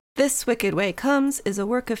This Wicked Way Comes is a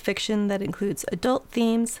work of fiction that includes adult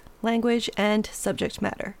themes, language, and subject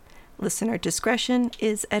matter. Listener discretion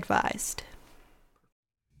is advised.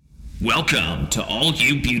 Welcome to all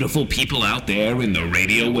you beautiful people out there in the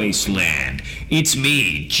radio wasteland. It's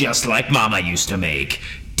me, just like Mama used to make,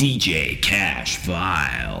 DJ Cash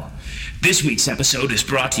Vile. This week's episode is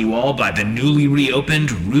brought to you all by the newly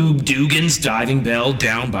reopened Rube Dugan's Diving Bell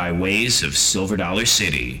down by ways of Silver Dollar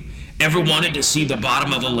City. Ever wanted to see the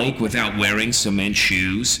bottom of a lake without wearing cement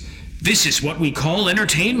shoes? This is what we call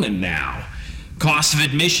entertainment now. Cost of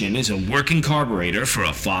admission is a working carburetor for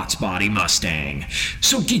a Fox Body Mustang.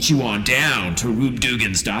 So get you on down to Rube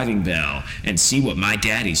Dugan's Diving Bell and see what my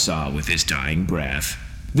daddy saw with his dying breath.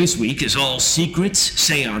 This week is all secrets,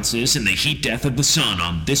 seances, and the heat death of the sun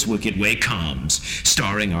on This Wicked Way Comes,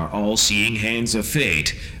 starring our all-seeing hands of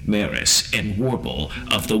fate, Maris and Warble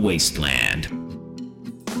of the Wasteland.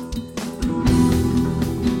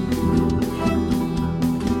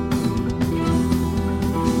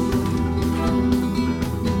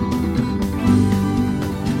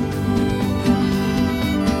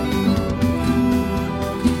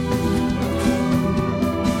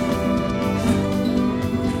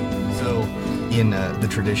 The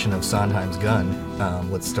tradition of Sondheim's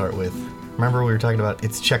gun, let's start with, remember we were talking about,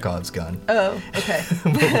 it's Chekhov's gun. Oh, okay.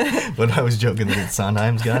 but I was joking that it's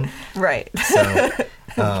Sondheim's gun. Right. So,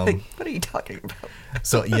 what are you talking about?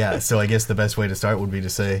 So I guess the best way to start would be to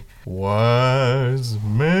say, wise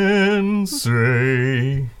men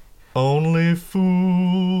say, only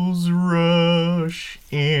fools rush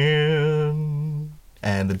in.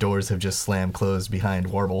 And the doors have just slammed closed behind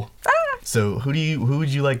Warble. So who would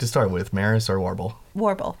you like to start with, Maris or Warble?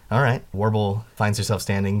 Warble. All right. Warble finds herself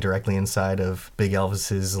standing directly inside of Big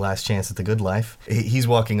Elvis's last chance at the good life. He's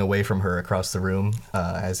walking away from her across the room,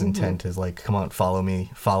 as intent is like, come on, follow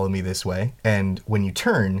me this way. And when you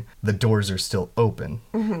turn, the doors are still open,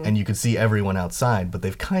 and you can see everyone outside, but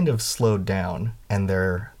they've kind of slowed down, and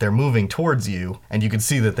they're moving towards you, and you can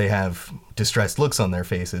see that they have distressed looks on their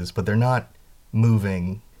faces, but they're not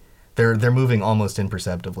moving. They're moving almost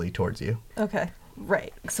imperceptibly towards you. Okay.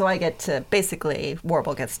 Right. So I get to, basically,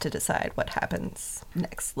 Warble gets to decide what happens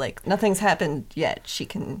next. Like, nothing's happened yet. She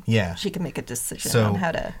can make a decision on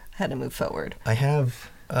how to move forward. I have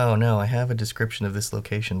a description of this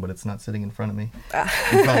location, but it's not sitting in front of me.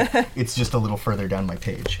 In fact, it's just a little further down my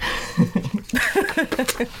page.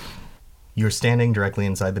 You're standing directly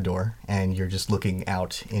inside the door, and you're just looking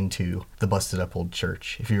out into the busted-up old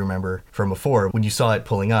church. If you remember from before, when you saw it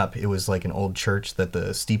pulling up, it was like an old church that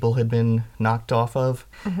the steeple had been knocked off of,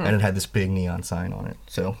 and it had this big neon sign on it.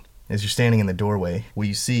 So as you're standing in the doorway, what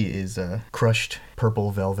you see is crushed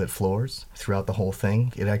purple velvet floors throughout the whole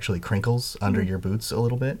thing. It actually crinkles under your boots a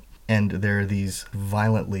little bit. And there are these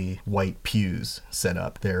violently white pews set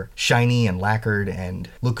up. They're shiny and lacquered and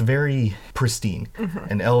look very pristine.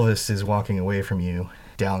 And Elvis is walking away from you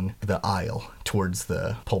down the aisle towards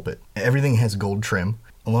the pulpit. Everything has gold trim.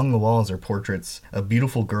 Along the walls are portraits of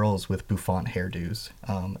beautiful girls with bouffant hairdos,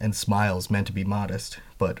 and smiles meant to be modest,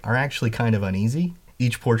 but are actually kind of uneasy.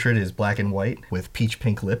 Each portrait is black and white with peach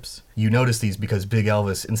pink lips. You notice these because Big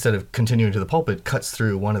Elvis, instead of continuing to the pulpit, cuts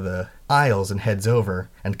through one of the aisles and heads over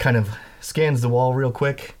and kind of scans the wall real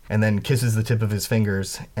quick and then kisses the tip of his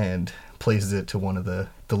fingers and places it to one of the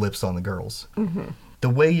lips on the girls. The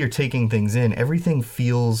way you're taking things in, everything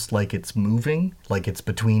feels like it's moving, like it's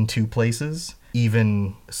between two places.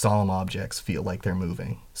 Even solemn objects feel like they're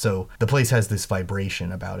moving. So the place has this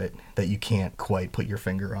vibration about it that you can't quite put your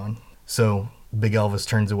finger on. So Big Elvis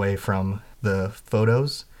turns away from the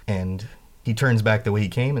photos, and he turns back the way he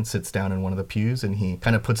came and sits down in one of the pews, and he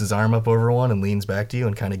kind of puts his arm up over one and leans back to you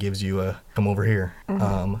and kind of gives you a, come over here.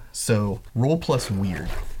 So roll plus weird.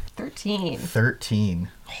 13.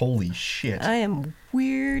 Holy shit. I am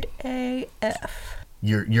weird AF.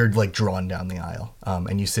 You're like drawn down the aisle,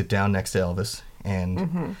 and you sit down next to Elvis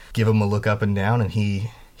and give him a look up and down, and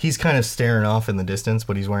he's kind of staring off in the distance,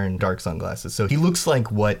 but he's wearing dark sunglasses. So he looks like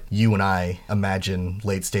what you and I imagine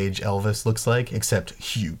late stage Elvis looks like, except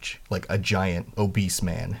huge, like a giant obese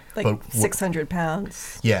man. Like 600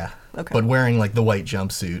 pounds. Yeah. Okay. But wearing like the white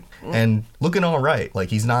jumpsuit and looking all right. Like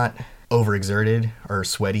he's not overexerted or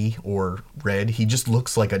sweaty or red. He just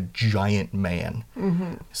looks like a giant man.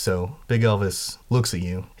 So Big Elvis looks at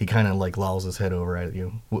you. He kind of like lolls his head over at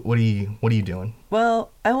you. What are you doing?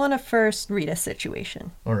 Well, I want to first read a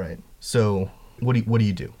situation. All right. So what do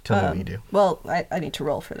you do? Tell me what you do. Well, I need to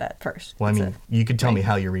roll for that first. Well, I mean, you could tell me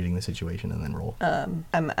how you're reading the situation and then roll.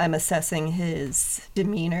 I'm assessing his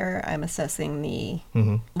demeanor. I'm assessing the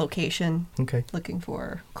location. Okay. Looking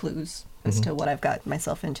for clues. as to what I've got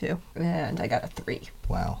myself into. And I got a 3.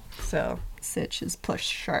 Wow. So Sitch is plus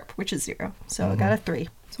sharp, which is 0. So I got a 3.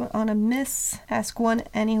 So on a miss, ask one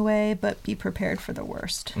anyway, but be prepared for the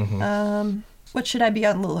worst. What should I be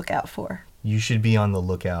on the lookout for? You should be on the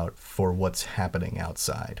lookout for what's happening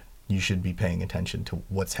outside. You should be paying attention to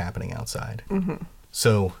what's happening outside.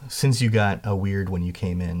 So since you got a weird when you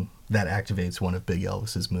came in, that activates one of Big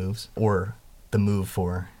Elvis's moves, or the move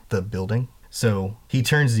for the building. So he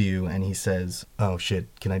turns to you and he says, "Oh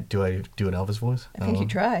shit, can I do an Elvis voice?" I think you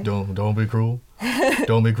try. Don't be cruel.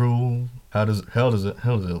 Don't be cruel. How does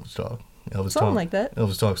Elvis talk? Something like that.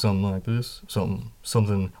 Elvis talks something like this.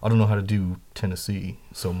 Something. I don't know how to do Tennessee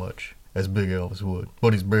so much as Big Elvis would,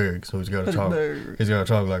 but he's big, so he's got to talk. He's got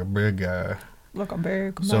to talk like a big guy. Like a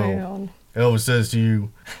big so, man. Elvis says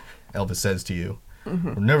to you,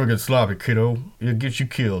 "Never get sloppy, kiddo. It'll get you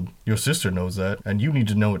killed. Your sister knows that, and you need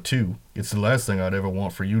to know it too. It's the last thing I'd ever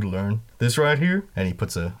want for you to learn. This right here," and he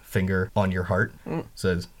puts a finger on your heart,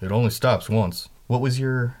 says, "it only stops once." What was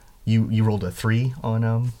your... You rolled a 3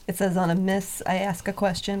 on... It says on a miss, I ask a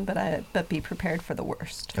question, but be prepared for the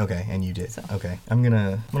worst. Okay, and you did. So. Okay, I'm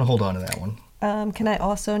gonna hold on to that one. Can I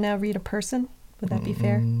also now read a person? Would that be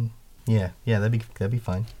fair? Yeah, that'd be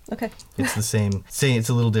fine. Okay. It's the same. It's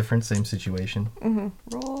a little different, same situation.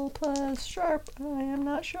 Roll plus sharp. I am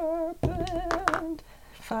not sharp. And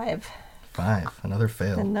 5. 5. Another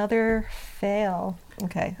fail. Another fail.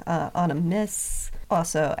 Okay. On a miss,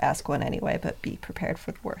 also ask one anyway, but be prepared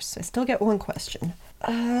for the worst. I still get one question.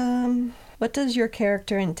 What does your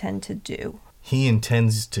character intend to do? He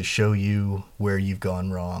intends to show you where you've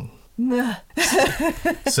gone wrong.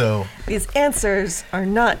 So these answers are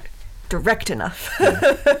not direct enough.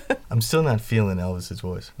 I'm still not feeling Elvis's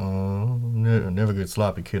voice. Never get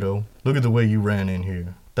sloppy, kiddo. Look at the way you ran in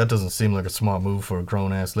here. That doesn't seem like a smart move for a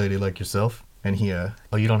grown-ass lady like yourself. And he,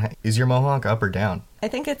 you don't is your mohawk up or down? I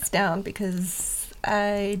think it's down because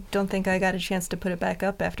I don't think I got a chance to put it back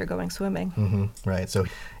up after going swimming. Right, so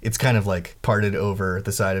it's kind of like parted over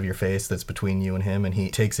the side of your face that's between you and him, and he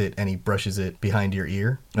takes it and he brushes it behind your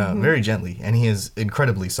ear very gently, and he has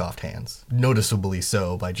incredibly soft hands, noticeably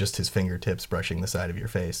so by just his fingertips brushing the side of your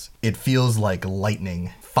face. It feels like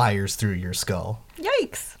lightning fires through your skull.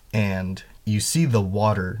 Yikes! And you see the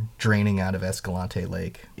water draining out of Escalante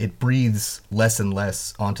Lake. It breathes less and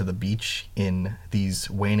less onto the beach in these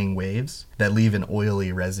waning waves that leave an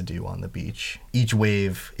oily residue on the beach. Each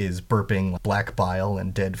wave is burping black bile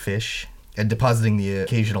and dead fish and depositing the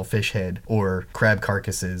occasional fish head or crab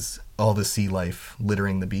carcasses, all the sea life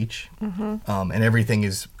littering the beach. And everything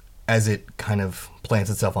is, as it kind of plants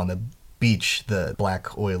itself on the beach, the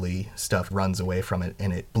black oily stuff runs away from it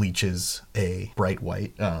and it bleaches a bright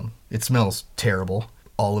white. It smells terrible.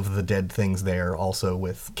 All of the dead things there also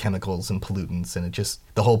with chemicals and pollutants, and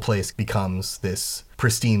the whole place becomes this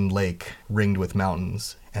pristine lake ringed with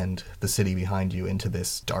mountains and the city behind you into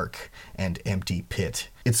this dark and empty pit.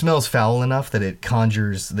 It smells foul enough that it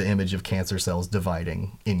conjures the image of cancer cells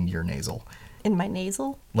dividing in your nasal. In my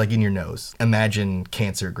nasal? Like in your nose. Imagine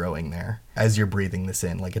cancer growing there as you're breathing this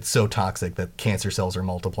in. Like it's so toxic that cancer cells are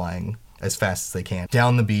multiplying as fast as they can.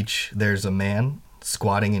 Down the beach, there's a man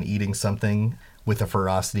squatting and eating something with a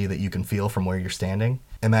ferocity that you can feel from where you're standing.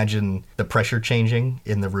 Imagine the pressure changing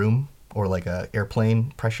in the room, or like a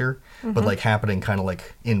airplane pressure, but like happening kind of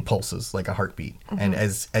like in pulses, like a heartbeat. And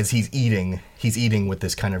as he's eating with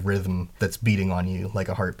this kind of rhythm that's beating on you like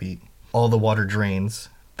a heartbeat. All the water drains.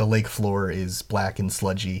 The lake floor is black and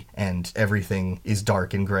sludgy, and everything is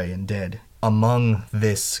dark and gray and dead. Among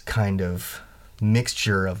this kind of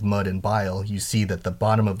mixture of mud and bile, you see that the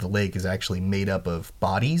bottom of the lake is actually made up of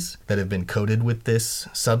bodies that have been coated with this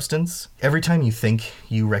substance. Every time you think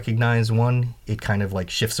you recognize one, it kind of like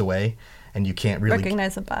shifts away, and you can't really...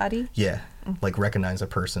 Recognize a body? Yeah, like recognize a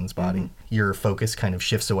person's body. Your focus kind of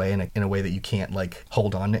shifts away in a way that you can't like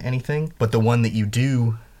hold on to anything. But the one that you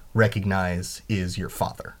do recognize is your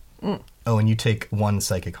father. Oh, and you take 1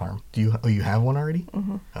 psychic harm. You have one already?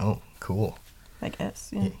 Oh, cool. I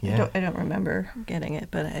guess. Yeah. I don't remember getting it,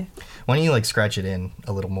 but Why don't you like scratch it in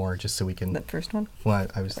a little more just so we can... The first one? Well,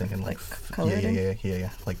 I was thinking like color it in? Yeah,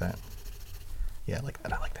 like that. Yeah, like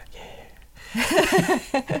that. I like that.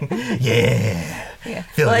 Yeah. Yeah.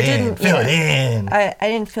 Fill it in. I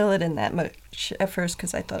didn't fill it in that much at first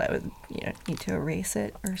because I thought I would, need to erase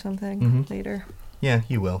it or something later. Yeah,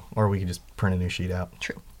 you will, or we could just print a new sheet out.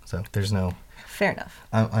 True. So there's no... Fair enough.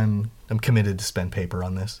 I'm committed to spend paper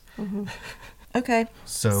on this. Okay.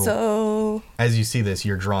 So as you see this,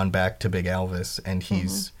 you're drawn back to Big Elvis, and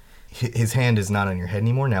his hand is not on your head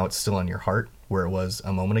anymore. Now it's still on your heart, where it was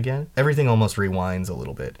a moment again, everything almost rewinds a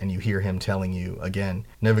little bit, and you hear him telling you again,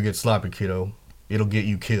 never get sloppy, kiddo. It'll get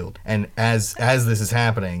you killed. And as this is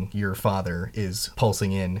happening, your father is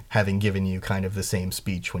pulsing in, having given you kind of the same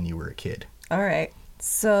speech when you were a kid. All right.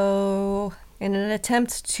 So, in an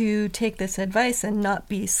attempt to take this advice and not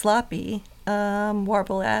be sloppy,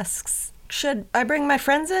 Warble asks, should I bring my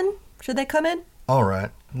friends in? Should they come in? All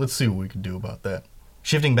right, let's see what we can do about that.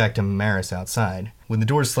 Shifting back to Maris outside, when the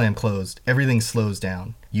doors slam closed, everything slows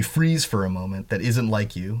down. You freeze for a moment that isn't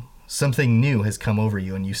like you. Something new has come over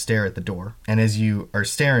you and you stare at the door. And as you are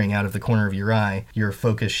staring out of the corner of your eye, your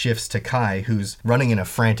focus shifts to Kai, who's running in a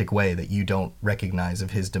frantic way that you don't recognize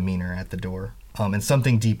of his demeanor at the door. And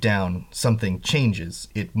something deep down, something changes.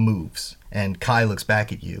 It moves. And Kai looks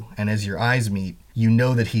back at you. And as your eyes meet, you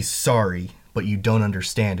know that he's sorry, but you don't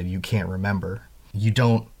understand and you can't remember. You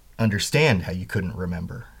don't understand how you couldn't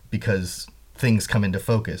remember because things come into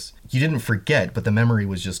focus. You didn't forget, but the memory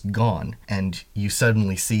was just gone, and you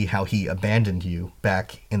suddenly see how he abandoned you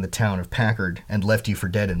back in the town of Packard and left you for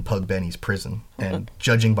dead in Pug Benny's prison. And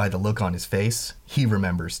judging by the look on his face, he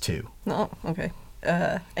remembers too. Oh, okay.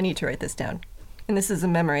 I need to write this down. And this is a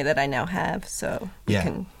memory that I now have, so we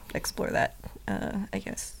can explore that, I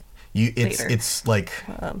guess, later. It's like,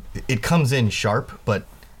 it comes in sharp, but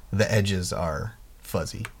the edges are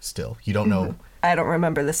fuzzy still. You don't know. I don't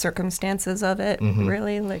remember the circumstances of it,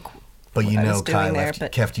 really. But you know Kai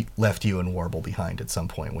left you and Warble behind at some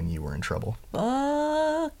point when you were in trouble.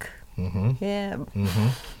 Fuck. Yeah.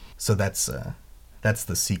 So that's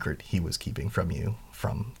the secret he was keeping from you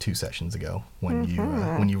from 2 sessions ago when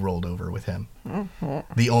you rolled over with him.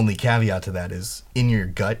 The only caveat to that is, in your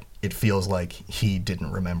gut, it feels like he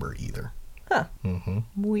didn't remember either. Huh.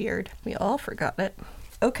 Weird. We all forgot it.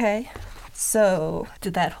 Okay. So,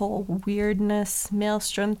 did that whole weirdness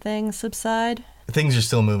maelstrom thing subside? Things are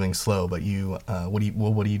still moving slow, but you, what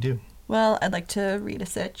do you do? Well, I'd like to read a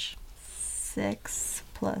sitch. 6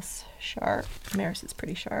 plus sharp. Maris is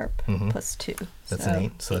pretty sharp. Plus 2. That's an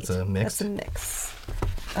 8. So 8. That's a mix. That's a mix.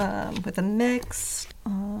 With a mix,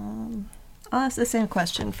 I'll ask the same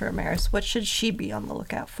question for Maris. What should she be on the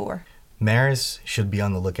lookout for? Maris should be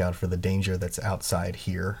on the lookout for the danger that's outside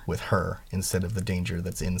here with her instead of the danger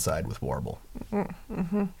that's inside with Warble.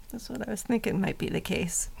 That's what I was thinking might be the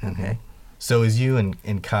case. Okay. So as you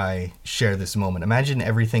and Kai share this moment, imagine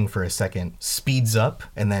everything for a second speeds up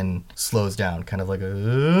and then slows down, kind of like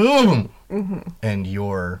a... And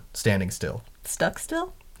you're standing still. Stuck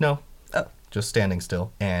still? No. Oh. Just standing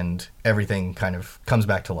still. And everything kind of comes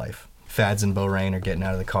back to life. Fads and Beaurain are getting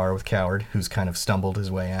out of the car with Coward, who's kind of stumbled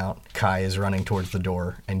his way out. Kai is running towards the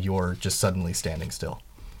door, and you're just suddenly standing still.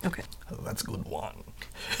 Okay. Oh, that's a good one.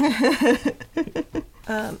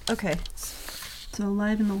 Okay. So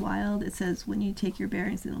Alive in the Wild, it says when you take your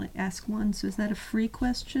bearings and ask one. So is that a free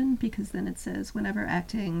question? Because then it says whenever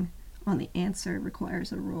acting on the answer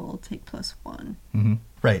requires a roll, take +1.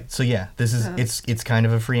 Right. So yeah, this is it's kind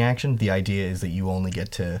of a free action. The idea is that you only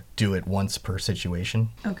get to do it once per situation.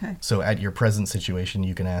 Okay. So at your present situation,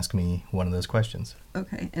 you can ask me one of those questions.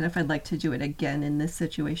 Okay. And if I'd like to do it again in this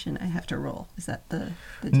situation, I have to roll. Is that the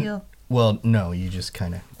deal? Well, no, you just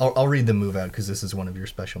kind of... I'll read the move out because this is one of your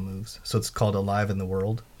special moves. So it's called Alive in the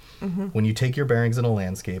World. When you take your bearings in a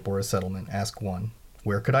landscape or a settlement, ask one.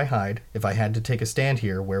 Where could I hide? If I had to take a stand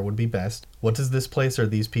here, where would be best? What does this place or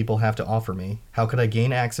these people have to offer me? How could I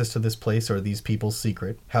gain access to this place or these people's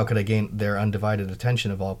secret? How could I gain their undivided attention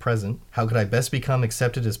of all present? How could I best become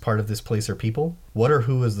accepted as part of this place or people? What or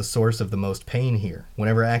who is the source of the most pain here?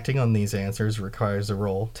 Whenever acting on these answers requires a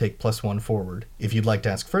roll, take +1 forward. If you'd like to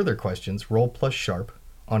ask further questions, roll plus sharp.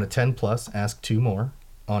 On a 10+, ask 2 more.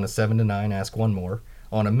 On a 7 to 9, ask 1 more.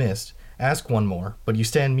 On a missed, ask 1 more, but you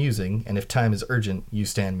stand musing, and if time is urgent, you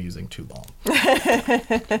stand musing too long.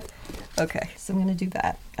 Okay, so I'm going to do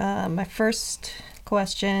that. My first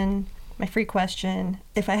question, my free question,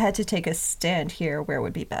 if I had to take a stand here, where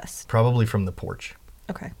would be best? Probably from the porch.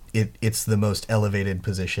 Okay. It's the most elevated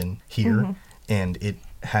position here, and it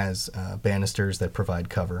has banisters that provide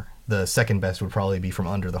cover. The second best would probably be from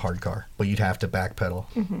under the hard car, but you'd have to backpedal.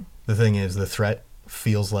 The thing is, the threat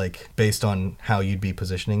feels like, based on how you'd be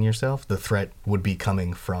positioning yourself, the threat would be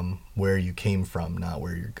coming from where you came from, not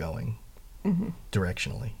where you're going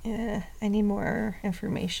directionally. Yeah, I need more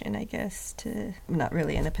information, I guess. I'm not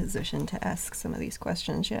really in a position to ask some of these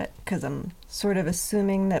questions yet, because I'm sort of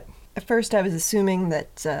assuming that, at first I was assuming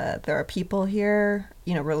that there are people here,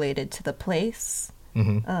 related to the place,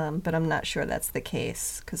 But I'm not sure that's the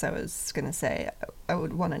case, because I was going to say I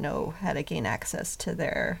would want to know how to gain access to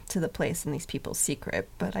the place and these people's secret,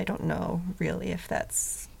 but I don't know really if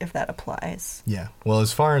that applies. Yeah. Well,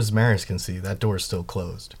 as far as Maris can see, that door's still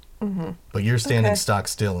closed. But you're standing Okay. stock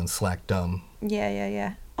still and slack dumb.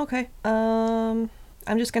 Yeah. Okay.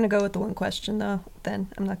 I'm just going to go with the one question, though. Then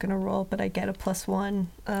I'm not going to roll, but I get a +1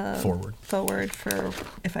 Forward. for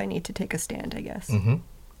if I need to take a stand, I guess. Mm-hmm.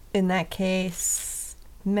 In that case,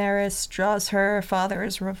 Maris draws her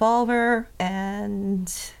father's revolver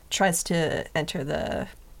and tries to enter the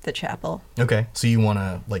chapel. Okay. So you want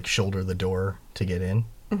to, like, shoulder the door to get in?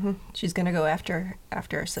 She's going to go after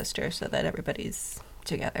her sister so that everybody's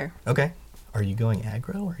together. Okay. Are you going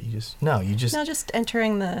aggro, or are you just... No, you just... No, just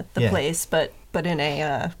entering the Yeah. place, but in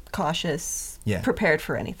a cautious, Yeah. prepared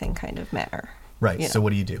for anything kind of manner. Right. you So know. what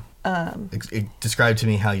do you do? Describe to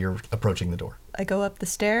me how you're approaching the door. I go up the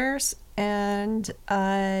stairs and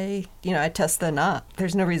I test the knot.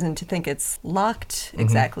 There's no reason to think it's locked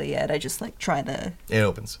exactly yet. I just try the... It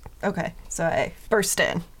opens. Okay, so I burst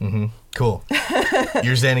in. Cool.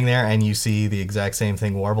 You're standing there and you see the exact same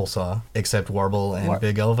thing Warble saw, except Warble and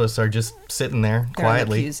Big Elvis are just sitting there They're on the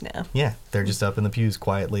quietly. pews now, Yeah, they're just up in the pews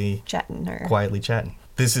quietly chatting or... chatting.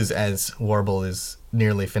 This is as Warble is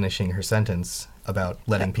nearly finishing her sentence about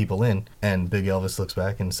letting people in, and Big Elvis looks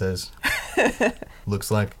back and says,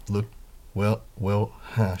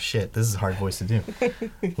 shit, this is a hard voice to do.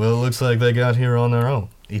 Well, it looks like they got here on their own.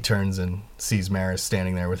 He turns and sees Maris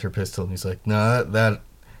standing there with her pistol, and he's like, no, that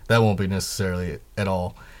won't be necessarily at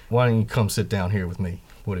all. Why don't you come sit down here with me?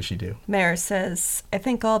 What does she do? Maris says, I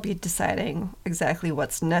think I'll be deciding exactly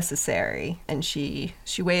what's necessary. And she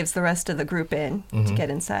waves the rest of the group in to get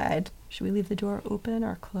inside. Should we leave the door open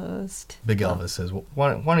or closed? Big Elvis says, well,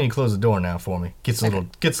 why don't you close the door now for me? Gets a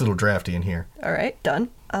little drafty in here. All right, done.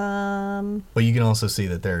 But you can also see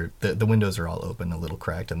that the windows are all open, a little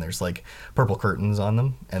cracked, and there's like purple curtains on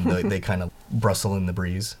them, and they kind of rustle in the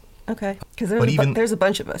breeze. Okay, because there's a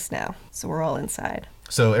bunch of us now, so we're all inside.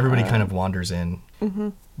 So everybody kind of wanders in.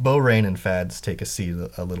 Bo, Rain, and Fads take a seat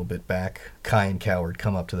a little bit back. Kai and Coward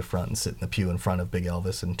come up to the front and sit in the pew in front of Big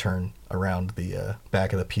Elvis and turn around the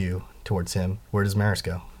back of the pew towards him. Where does Maris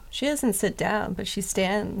go? She doesn't sit down, but she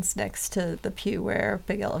stands next to the pew where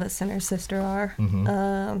Big Elvis and her sister are.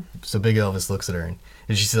 So Big Elvis looks at her, and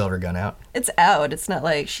does she still have her gun out? It's out. It's not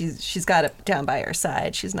like she's got it down by her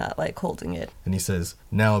side. She's not holding it. And he says,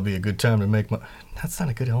 now would be a good time to make my... That's not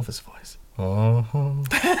a good Elvis voice.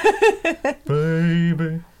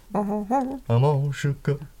 Baby, I'm all shook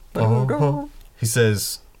up. He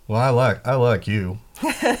says, well, I like you.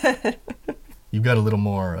 You've got a little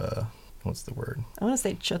more, what's the word? I want to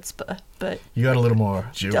say chutzpah, but You got a little more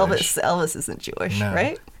Jewish. Elvis isn't Jewish, No.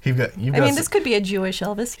 right? This This could be a Jewish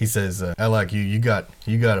Elvis. He says, I like you. You got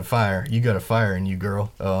a fire. You got a fire in you,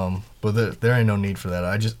 girl. But there ain't no need for that.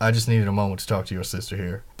 I just needed a moment to talk to your sister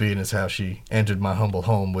here, being as how she entered my humble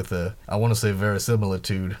home with I want to say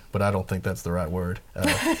verisimilitude, but I don't think that's the right word.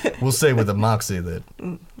 We'll say with a moxie that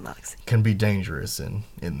Moxie. can be dangerous in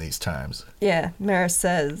these times. Yeah, Maris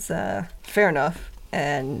says, fair enough,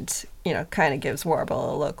 and, kind of gives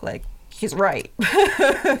Warble a look like he's right.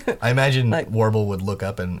 I imagine Like- Warble would look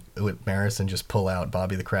up and with Maris and just pull out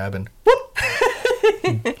Bobby the Crab and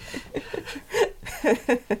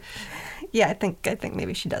Yeah, I think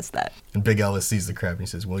maybe she does that. And Big Elvis sees the crab and he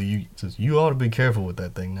says, well, you ought to be careful with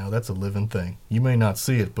that thing now. That's a living thing. You may not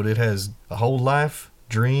see it, but it has a whole life,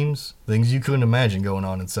 dreams, things you couldn't imagine going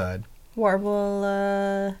on inside.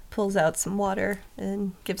 Warble pulls out some water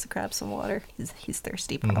and gives the crab some water. He's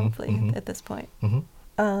thirsty probably at this point.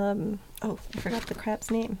 I forgot the crab's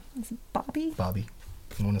name. Is it Bobby? Bobby.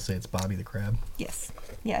 I want to say it's Bobby the Crab. Yes.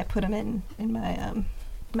 Yeah, I put him in my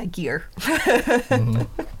my gear.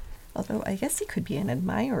 Although I guess he could be an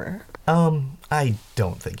admirer. I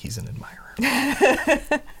don't think he's an admirer.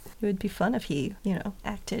 It would be fun if he,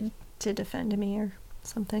 acted to defend me or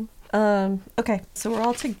something. Okay, so we're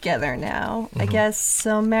all together now. I guess,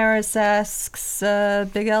 so Maris asks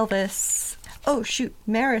Big Elvis. Oh, shoot.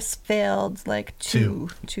 Maris failed, two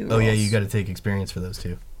Oh, yeah, rolls. you got to take experience for those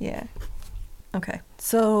two. Yeah. Okay.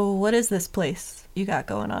 So what is this place you got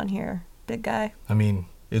going on here, big guy? I mean,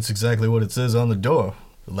 it's exactly what it says on the door.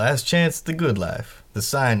 The last chance at the good life. The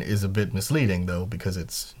sign is a bit misleading, though, because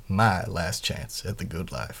it's my last chance at the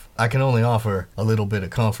good life. I can only offer a little bit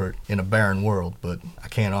of comfort in a barren world, but I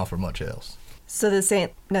can't offer much else. So this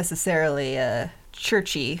ain't necessarily a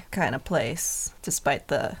churchy kind of place, despite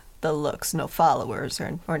the looks, no followers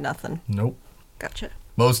or nothing. Nope. Gotcha.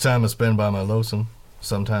 Most time I spend by my lonesome.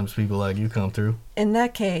 Sometimes people like you come through. In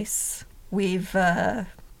that case, we've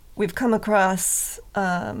we've come across,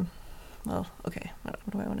 well, okay, what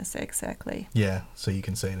do I want to say exactly? Yeah, so you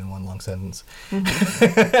can say it in one long sentence.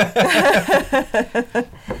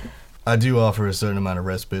 I do offer a certain amount of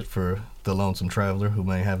respite for the lonesome traveler who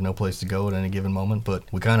may have no place to go at any given moment, but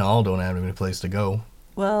we kind of all don't have any place to go.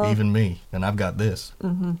 Well, even me, and I've got this.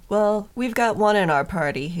 Well, we've got one in our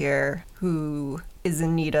party here who is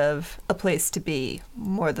in need of a place to be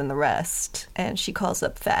more than the rest, and she calls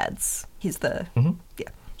up Fads. He's the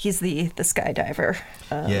he's the skydiver.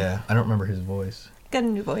 Yeah, I don't remember his voice. Got a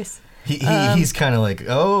new voice. He's kind of like,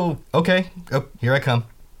 oh, okay, oh, here I come.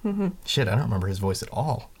 Shit, I don't remember his voice at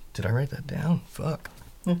all. Did I write that down? Fuck.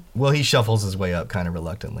 Well, he shuffles his way up kind of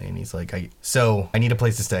reluctantly, and he's like, I need a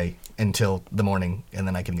place to stay until the morning, and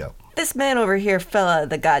then I can go. This man over here fell out of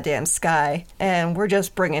the goddamn sky, and we're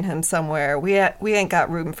just bringing him somewhere. We ain't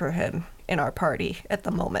got room for him in our party at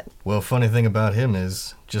the moment. Well, funny thing about him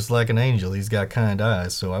is, just like an angel, he's got kind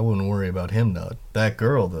eyes, so I wouldn't worry about him none. That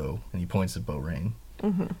girl, though, and he points at Beaurain,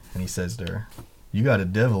 and he says to her, you got a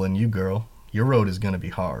devil in you, girl. Your road is gonna be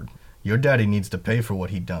hard. Your daddy needs to pay for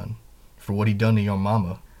what he done. For what he done to your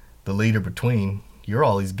mama. The leader between, you're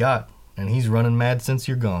all he's got, and he's running mad since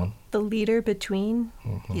you're gone. The leader between,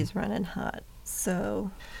 he's running hot.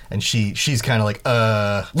 So... And she's kind of like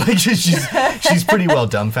she's pretty well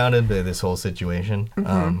dumbfounded by this whole situation.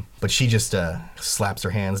 But she just slaps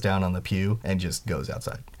her hands down on the pew and just goes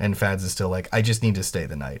outside. And Fads is still like, I just need to stay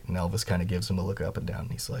the night. And Elvis kind of gives him a look up and down.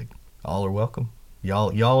 And he's like, all are welcome.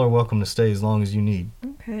 Y'all are welcome to stay as long as you need.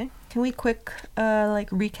 Okay. Can we quick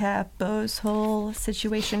recap Beau's whole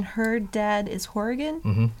situation? Her dad is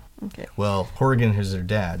Horrigan? Okay. Well, Horrigan is her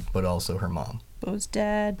dad, but also her mom. Beau's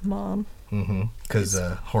dad, mom. Because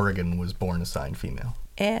Horrigan was born assigned female.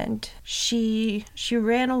 And she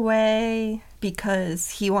ran away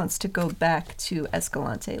because he wants to go back to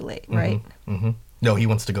Escalante Lake, right? No, he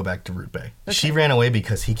wants to go back to Root Bay. Okay. She ran away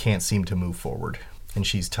because he can't seem to move forward. And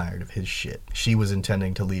she's tired of his shit. She was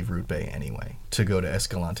intending to leave Root Bay anyway, to go to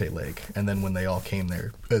Escalante Lake. And then when they all came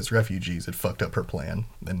there as refugees, it fucked up her plan.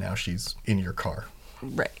 And now she's in your car.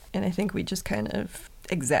 Right. And I think we just kind of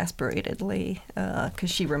exasperatedly, because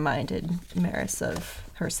she reminded Maris of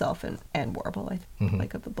herself and Warble,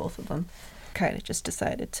 like of the both of them, kind of just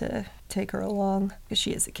decided to take her along. Because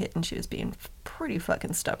she is a kid and she was being pretty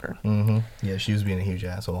fucking stubborn. Yeah, she was being a huge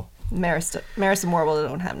asshole. Maris and Warble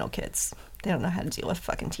don't have no kids. They don't know how to deal with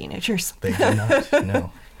fucking teenagers. They do not,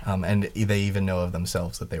 no. And they even know of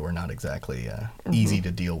themselves that they were not exactly easy to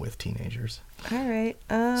deal with teenagers. All right.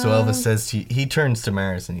 So Elvis says, he turns to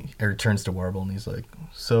Maris, or turns to Warble, and he's like,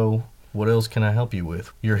 so what else can I help you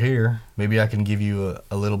with? You're here. Maybe I can give you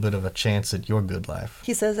a little bit of a chance at your good life.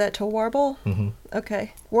 He says that to Warble?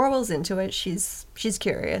 Okay. Warble's into it. She's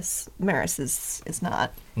curious. Maris is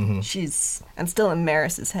not. I'm still in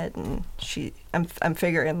Maris's head, and I'm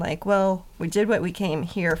figuring like, well, we did what we came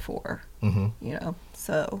here for. You know.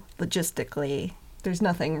 So logistically, there's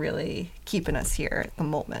nothing really keeping us here at the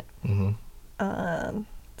moment.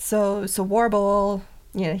 So Warble,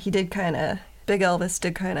 you know, Big Elvis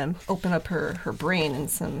did kind of open up her brain in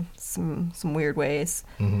some weird ways.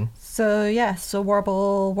 So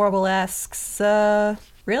Warble asks,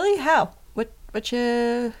 really? How? What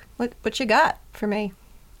you got for me?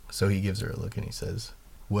 So he gives her a look and he says,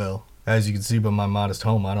 well, as you can see by my modest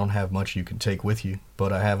home, I don't have much you can take with you,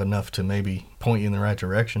 but I have enough to maybe point you in the right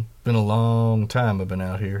direction. Been a long time I've been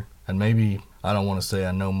out here, and maybe, I don't want to say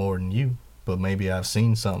I know more than you, but maybe I've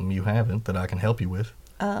seen something you haven't that I can help you with.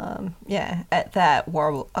 Yeah, at that,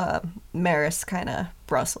 Maris kind of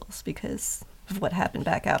brustles because of what happened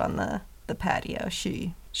back out on the patio.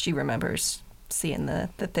 She remembers seeing the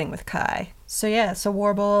thing with Kai. So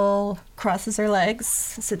Warble crosses her legs,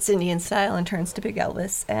 sits Indian style, and turns to Big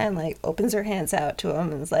Elvis and like opens her hands out to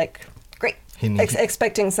him and is like, great.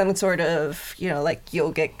 Expecting some sort of, you know, like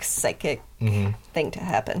yogic, psychic thing to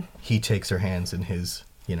happen. He takes her hands in his,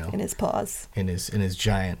 you know, in his paws, in his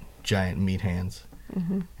giant meat hands.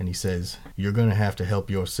 And he says, you're going to have to help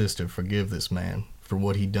your sister forgive this man for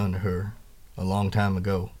what he done to her a long time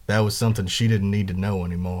ago. That was something she didn't need to know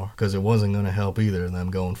anymore, because it wasn't going to help either of them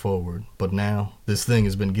going forward. But now, this thing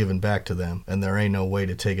has been given back to them, and there ain't no way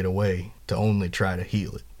to take it away, to only try to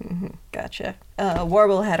heal it. Gotcha.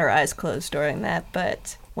 Warble had her eyes closed during that,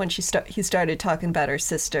 but when he started talking about her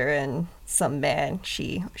sister and some man.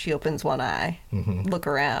 She opens one eye, look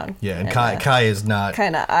around. Yeah, and Kai is not...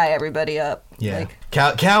 kind of eye everybody up. Yeah.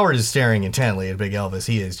 Like, Coward is staring intently at Big Elvis.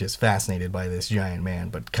 He is just fascinated by this giant man,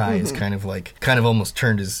 but Kai is kind of almost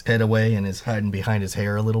turned his head away and is hiding behind his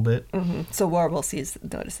hair a little bit. So Warble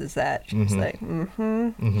notices that. She's like,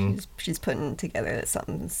 She's putting together that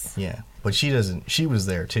something's... Yeah, but she doesn't... She was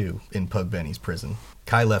there, too, in Pug Benny's prison.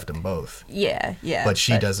 Kai left them both. Yeah. But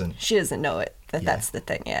she doesn't... She doesn't know it, that's the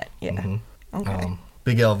thing yet. Yeah. Okay.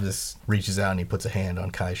 Big Elvis reaches out and he puts a hand on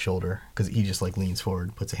Kai's shoulder because he just leans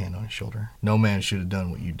forward, puts a hand on his shoulder. No man should have done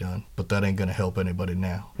what you done, but that ain't gonna help anybody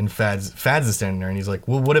now. And Fads is standing there and he's like,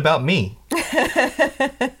 well, what about me?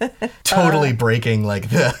 Totally breaking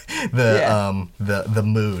the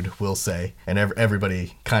mood, we'll say. And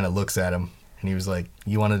everybody kind of looks at him and he was like,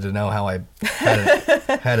 you wanted to know how I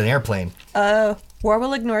had an airplane.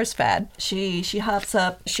 Warble ignores Fad. She hops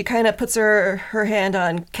up. She kind of puts her hand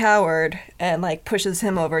on Coward and pushes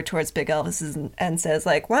him over towards Big Elvis and says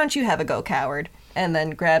why don't you have a go, Coward? And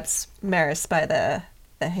then grabs Maris by the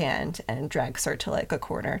hand and drags her to a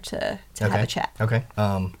corner to have a chat. Okay.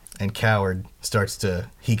 And Coward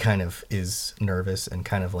he kind of is nervous and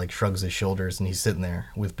kind of shrugs his shoulders and he's sitting there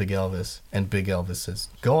with Big Elvis. And Big Elvis says,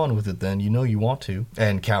 go on with it then, you know you want to.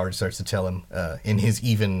 And Coward starts to tell him, in his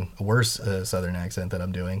even worse southern accent that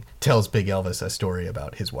I'm doing, tells Big Elvis a story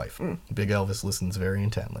about his wife. Big Elvis listens very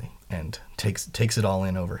intently and takes it all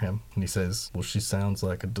in over him. And he says, well, she sounds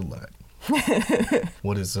like a delight.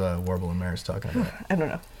 What is Warble and Maris talking about? I don't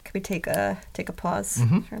know. Could we take a pause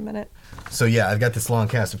for a minute? So yeah, I've got this long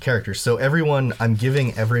cast of characters. So I'm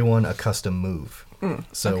giving everyone a custom move.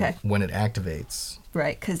 When it activates...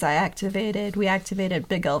 Right, because we activated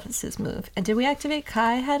Big Elvis's move. And did we activate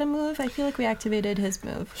Kai had a move? I feel like we activated his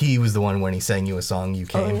move. He was the one when he sang you a song, you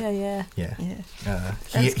came. Oh, yeah.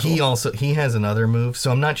 He has another move.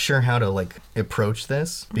 So I'm not sure how to approach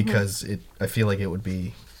this because I feel like it would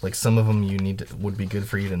be... some of them would be good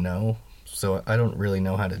for you to know. So I don't really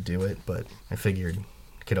know how to do it, but I figured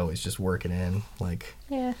I could always just work it in.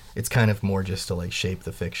 It's kind of more just to shape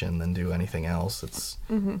the fiction than do anything else. It's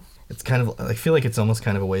kind of, I feel like it's almost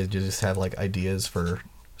kind of a way to just have ideas for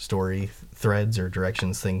story threads or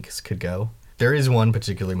directions things could go. There is one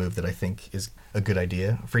particular move that I think is a good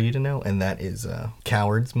idea for you to know, and that is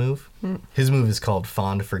Coward's move. His move is called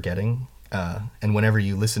Fond Forgetting. And whenever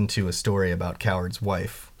you listen to a story about Coward's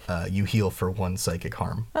wife, you heal for 1 psychic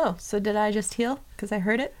harm. Oh, so did I just heal because I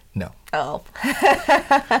heard it? No. Oh.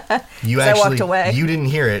 I walked away. You didn't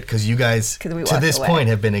hear it because you guys, to this point,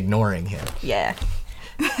 have been ignoring him. Yeah.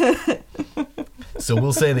 So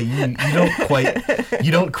we'll say that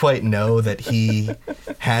you don't quite know that he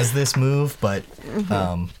has this move, but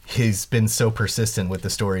he's been so persistent with the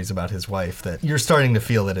stories about his wife that you're starting to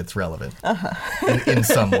feel that it's relevant in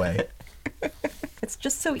some way. It's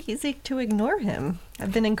just so easy to ignore him.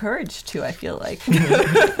 I've been encouraged to, I feel like.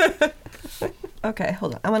 Okay,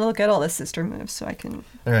 hold on. I'm going to look at all the sister moves so I can...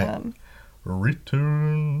 All right.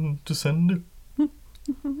 Return to sender.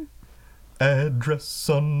 Address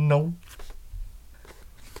unknown.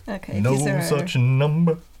 Okay. No such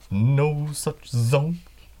number. No such zone.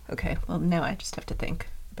 Okay, well, now I just have to think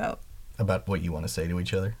about what you want to say to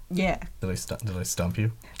each other. Yeah. Did I stump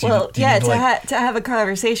you? To have a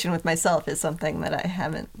conversation with myself is something that I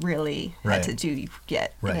haven't really had to do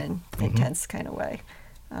yet in an intense kind of way.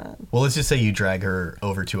 Well, let's just say you drag her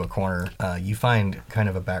over to a corner. You find kind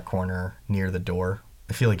of a back corner near the door.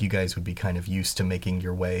 I feel like you guys would be kind of used to making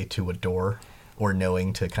your way to a door or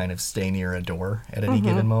knowing to kind of stay near a door at any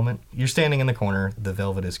given moment. You're standing in the corner, the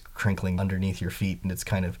velvet is crinkling underneath your feet, and it's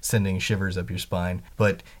kind of sending shivers up your spine.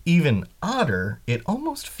 But even odder, it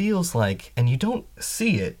almost feels like, and you don't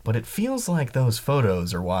see it, but it feels like those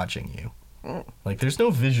photos are watching you. There's no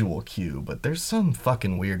visual cue, but there's some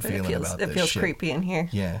fucking weird feeling about this shit. It feels creepy in here.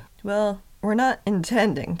 Yeah. Well, we're not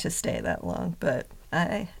intending to stay that long, but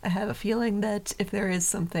I have a feeling that if there is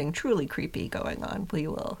something truly creepy going on, we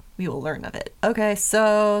will learn of it. Okay,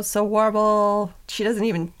 so Warble, she doesn't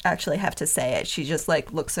even actually have to say it. She just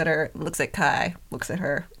looks at Kai, looks at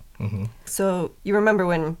her. So you remember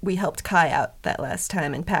when we helped Kai out that last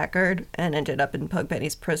time in Packard and ended up in Pug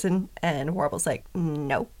Benny's prison, and Warble's like,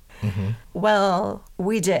 no. Well,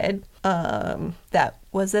 we did. That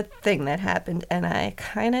was a thing that happened, and I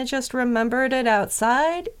kind of just remembered it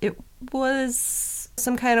outside. It was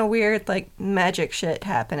some kind of weird, magic shit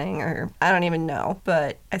happening, or I don't even know.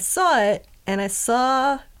 But I saw it, and I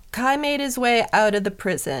saw Kai made his way out of the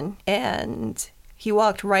prison, and he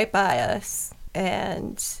walked right by us,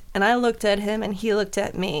 and I looked at him, and he looked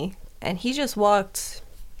at me, and he just walked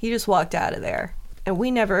out of there. And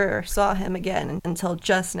we never saw him again until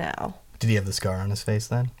just now. Did he have the scar on his face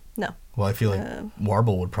then? No. Well, I feel like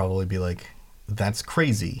Warble would probably be like, that's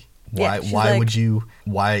crazy. Yeah, Why she's why like- would you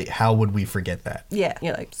how would we forget that? Yeah.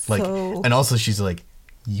 You're like, Like so... and also she's like,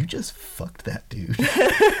 you just fucked that dude.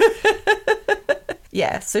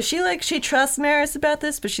 Yeah, so she trusts Maris about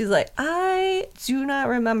this, but she's like, I do not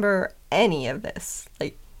remember any of this,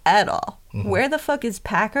 like, at all. Where the fuck is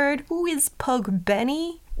Packard? Who is Pug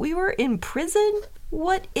Benny? We were in prison?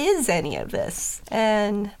 What is any of this?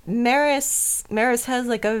 And Maris has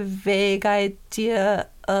like a vague idea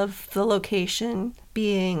of the location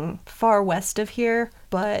being far west of here,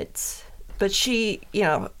 but she, you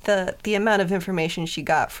know, the amount of information she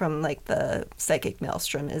got from like the psychic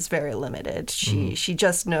maelstrom is very limited. She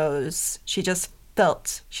just knows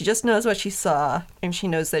what she saw, and she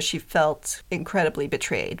knows that she felt incredibly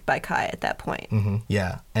betrayed by Kai at that point.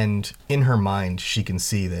 Yeah, and in her mind, she can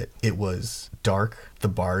see that it was dark, the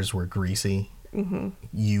bars were greasy,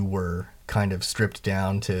 you were kind of stripped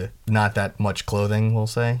down to not that much clothing, we'll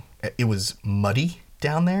say. It was muddy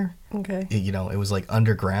down there. Okay. It was like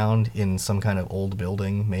underground in some kind of old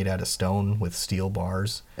building made out of stone with steel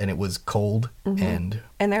bars, and it was cold and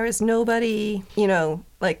And there was nobody, you know,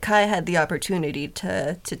 like Kai had the opportunity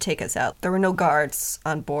to take us out. There were no guards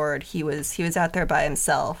on board. He was out there by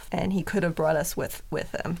himself, and he could have brought us with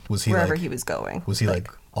him Was he, wherever like- he was going. was he like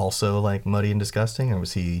also like muddy and disgusting, or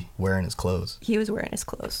was he wearing his clothes? He was wearing his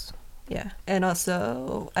clothes. Yeah. And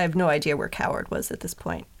also, I have no idea where Coward was at this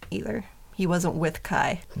point either. He wasn't with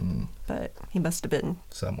Kai, but he must have been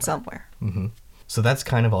somewhere. So that's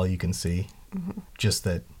kind of all you can see. Just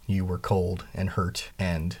that you were cold and hurt,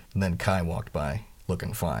 and then Kai walked by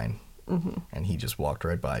looking fine, and he just walked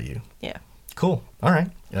right by you. Yeah. Cool. All right.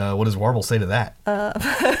 What does Warble say to that?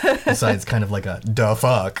 Besides kind of like a duh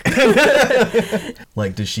fuck.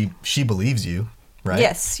 Like, does she believes you, right?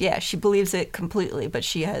 Yes, yeah, she believes it completely, but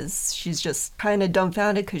she's just kind of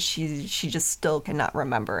dumbfounded because she just still cannot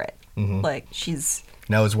remember it. Like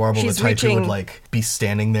Now, is Warble the She's type who would reaching- like be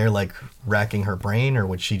standing there like racking her brain, or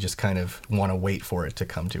would she just kind of want to wait for it to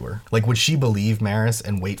come to her? Like, would she believe Maris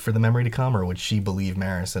and wait for the memory to come, or would she believe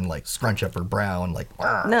Maris and like scrunch up her brow and like,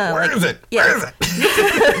 No, where like- is it? yeah. Where is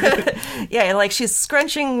it? yeah, like she's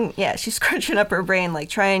scrunching up her brain, like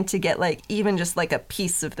trying to get like even just like a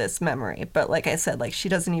piece of this memory. But like I said, like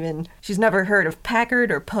she's never heard of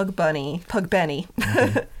Packard or Pug Benny.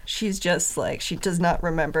 She's just like, she does not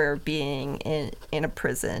remember being in a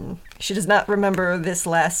prison. She does not remember this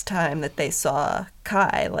last time that they saw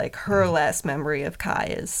Kai. Like her last memory of Kai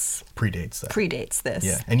predates this.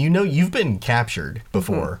 Yeah, and you've been captured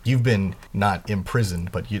before. You've been not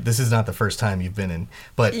imprisoned, but this is not the first time you've been in.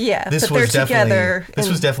 But Yeah, this but they're was definitely together this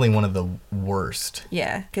was in- definitely one of the worst.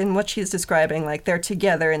 Yeah, and what she's describing, like they're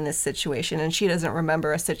together in this situation, and she doesn't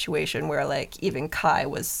remember a situation where like even Kai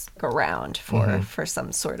was around for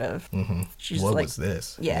some sort of. She's What like, was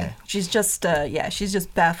this? Yeah, she's just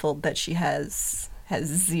baffled that she has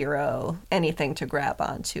zero anything to grab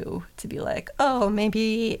onto to be like, oh,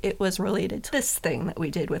 maybe it was related to this thing that we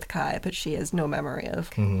did with Kai, but she has no memory of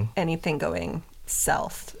anything going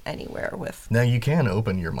south anywhere with. Now you can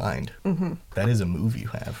open your mind. That is a move you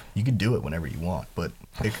have. You can do it whenever you want, but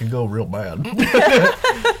it could go real bad.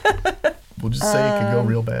 We'll just say it could go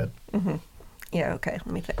real bad. Yeah, okay, let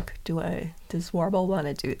me think. Does Warble want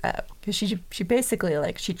to do that? Because she basically,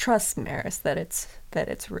 like, she trusts Maris that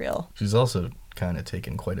it's real. She's also kind of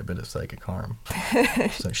taken quite a bit of psychic harm,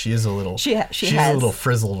 so she is a little. She's She's a little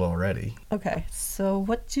frizzled already. Okay, so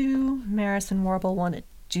what do Maris and Warble want to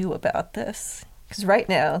do about this? Because right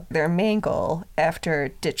now, their main goal after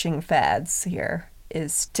ditching Fads here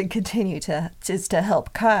is to continue to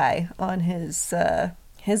help Kai on his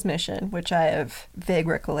mission, which I have vague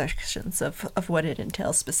recollections of what it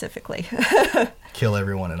entails specifically. Kill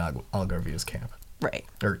everyone in Algarvia's camp. Right.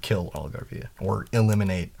 Or kill Algarvia. Or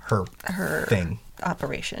eliminate her thing.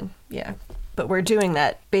 Operation, yeah. But we're doing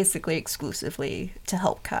that basically exclusively to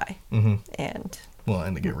help Kai. And Well,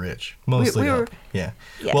 and to get rich. Mostly we were- up. Yeah.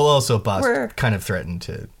 yeah. Well, also, Boss We're- kind of threatened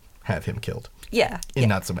to have him killed. yeah. In yeah.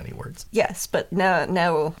 not so many words. Yes, but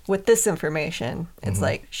now with this information, it's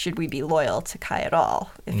like, should we be loyal to Kai at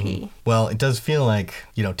all? If he, Well, it does feel like,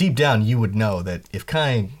 deep down you would know that if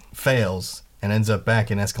Kai fails and ends up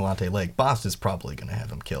back in Escalante Lake, Boss is probably going to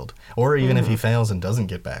have him killed. Or even if he fails and doesn't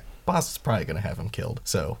get back, Boss is probably going to have him killed.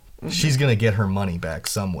 So she's going to get her money back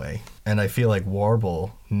some way. And I feel like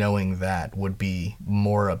Warble, knowing that, would be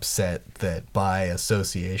more upset that by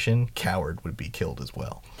association, Coward would be killed as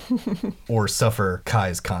well. Or suffer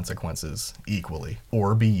Kai's consequences equally.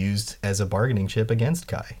 Or be used as a bargaining chip against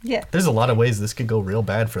Kai. Yeah. There's a lot of ways this could go real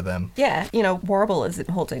bad for them. Yeah, Warble isn't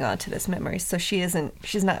holding on to this memory, so she's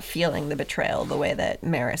not feeling the betrayal the way that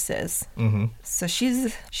Maris is. Mm-hmm. So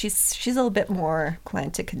she's a little bit more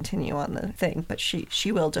inclined to continue on the thing, but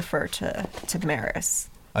she will defer to Maris.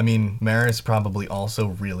 I mean, Maris probably also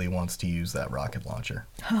really wants to use that rocket launcher.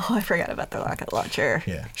 Oh, I forgot about the rocket launcher.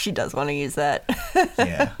 Yeah. She does want to use that.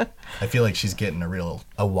 Yeah. I feel like she's getting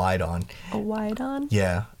a wide on. A wide on?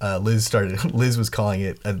 Yeah. Liz was calling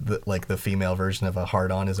it the female version of a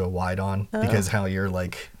hard on is a wide on because how your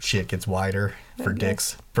like shit gets wider for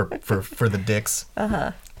dicks, for the dicks.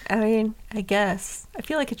 Uh-huh. I mean, I guess. I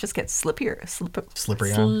feel like it just gets slippier.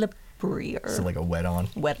 Slippery on? Slipperier. So like a wet on?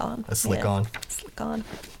 Wet on. A slick yeah. on? Slick on.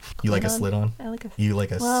 You like a slit on? I like a... You like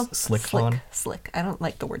a slick on? Slick. I don't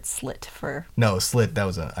like the word slit for... No, slit, I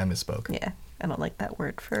misspoke. Yeah. I don't like that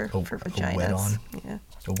word for vaginas. A wet on? Yeah.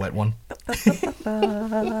 A wet one?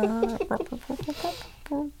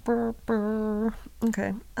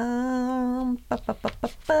 Okay.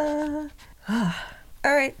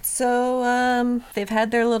 All right, so they've had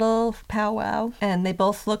their little powwow, and they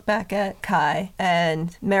both look back at Kai,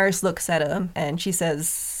 and Maris looks at him, and she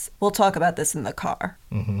says, "We'll talk about this in the car."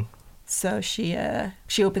 Mm-hmm. So she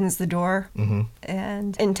opens the door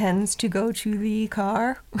and intends to go to the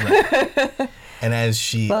car. Right. And as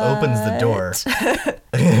she opens the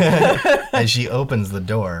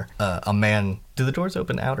door, a man. Do the doors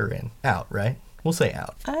open out or in? Out, right? We'll say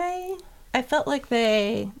out. I felt like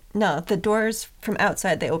the doors from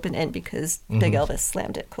outside they opened in because Big Elvis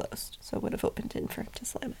slammed it closed, so it would have opened in for him to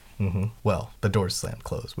slam it. Mm-hmm. Well, the doors slammed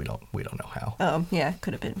closed. We don't know how. Oh yeah,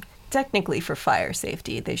 could have been. Technically, for fire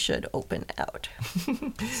safety, they should open out.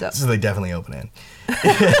 So they definitely open in.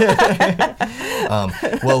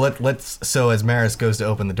 Well, let's. So as Maris goes to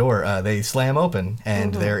open the door, they slam open,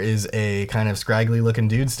 and there is a kind of scraggly looking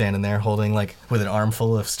dude standing there, holding like with an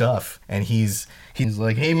armful of stuff, and he's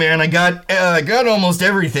like, "Hey man, I got almost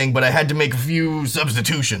everything, but I had to make a few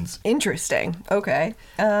substitutions." Interesting. Okay.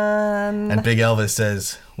 And Big Elvis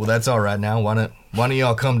says, "Well, that's all right now. Why don't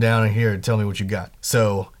y'all come down in here and tell me what you got?"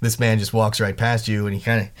 So this man just walks right past you, and he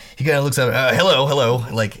kind of looks up, hello,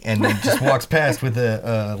 like, and he just walks past with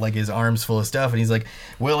like his arms full of stuff, and he's like,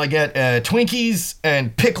 "Well, I got Twinkies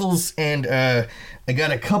and pickles, and I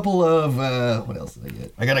got a couple of what else did I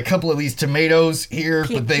get? I got a couple of these tomatoes here,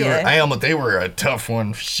 but they were a tough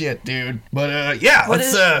one, shit, dude. But yeah, what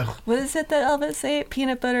is it that Elvis say?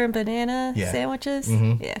 Peanut butter and banana sandwiches.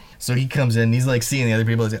 Mm-hmm. Yeah. So he comes in, and he's like seeing the other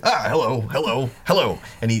people, and he's like, hello,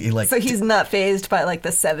 and he like. So he's not fazed by like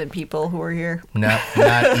the 7 people who are here. Not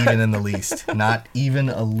even in the least, not even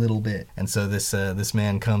a little bit. And so this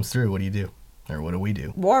man comes through. What do you do, or what do we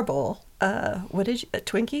do? Warble.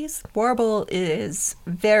 Twinkies? Warble is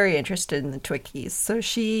very interested in the Twinkies, so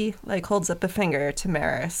she like holds up a finger to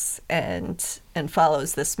Maris and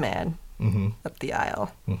follows this man up the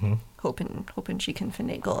aisle, hoping she can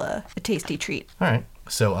finagle a tasty treat. All right.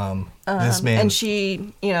 So this man, and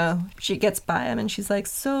she gets by him and she's like,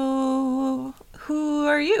 "So who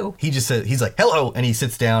are you?" He just said, he's like, "Hello," and he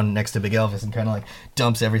sits down next to Big Elvis and kind of like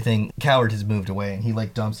dumps everything. Coward has moved away, and he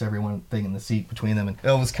like dumps everything in the seat between them, and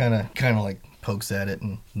Elvis kind of like pokes at it,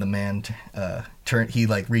 and the man he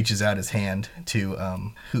like reaches out his hand to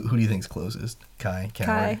who do you think's closest? Coward.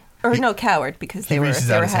 Coward, because they were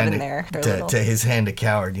having their little... to his hand to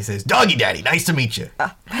Coward. He says, "Doggy Daddy, nice to meet you."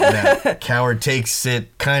 Coward takes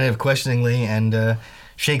it kind of questioningly and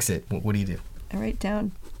shakes it. What do you do? I write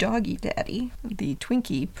down Doggy Daddy, the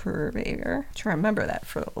Twinkie purveyor, to remember that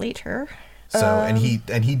for later. So and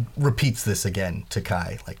he repeats this again to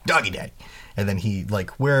Kai, like, "Doggy Daddy." And then he like,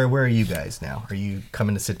 where are you guys now? Are you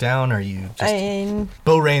coming to sit down? Are you just...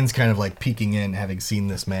 Bo Rain's kind of like peeking in, having seen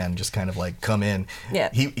this man just kind of like come in. Yeah.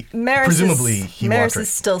 Maris is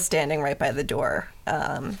still standing right by the door.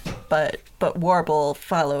 But Warble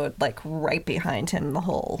followed like right behind him the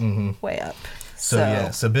whole way up.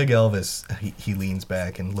 So Big Elvis, he leans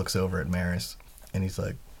back and looks over at Maris, and he's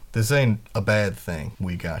like, "This ain't a bad thing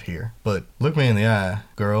we got here, but look me in the eye,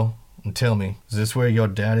 girl, and tell me, is this where your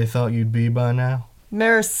daddy thought you'd be by now?"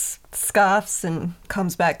 Maris scoffs and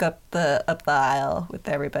comes back up the aisle with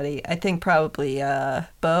everybody. I think probably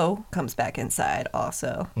Bo comes back inside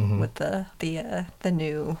also with the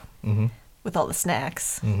new with all the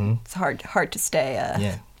snacks. It's hard to stay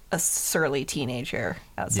a surly teenager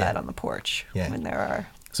outside on the porch when there are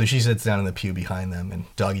So she sits down in the pew behind them, and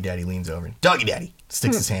Doggy Daddy leans over, and Doggy Daddy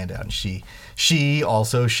sticks his hand out, and she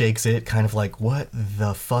also shakes it, kind of like, what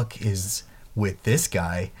the fuck is with this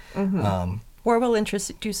guy? Warble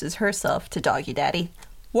introduces herself to Doggy Daddy,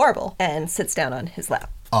 Warble, and sits down on his lap.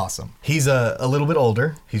 Awesome. He's a little bit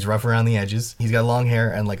older. He's rough around the edges. He's got long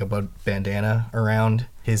hair and like a bandana around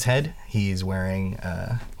his head. He's wearing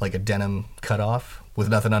like a denim cutoff with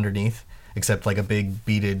nothing underneath except like a big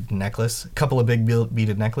beaded necklace. A couple of big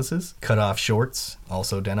beaded necklaces. Cut off shorts,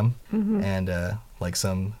 also denim. And like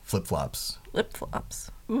some flip-flops.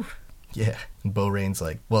 Flip-flops. Oof. Yeah. And Bo Rain's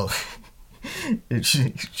like, well,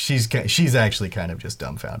 she's actually kind of just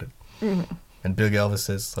dumbfounded. And Big Elvis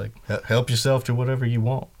says, like, help yourself to whatever you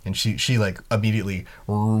want. And she like, immediately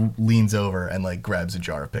leans over and, like, grabs a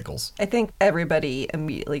jar of pickles. I think everybody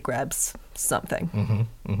immediately grabs something.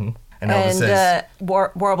 And Elvis says...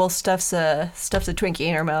 Warble stuffs a Twinkie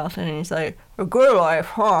in her mouth, and he's like, a good life,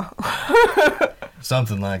 huh?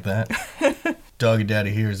 Something like that. Doggy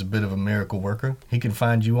Daddy here is a bit of a miracle worker. He can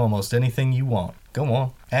find you almost anything you want. Go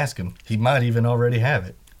on, ask him. He might even already have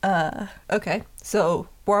it. Okay. So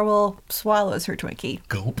Warble swallows her Twinkie.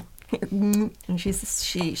 Gulp. And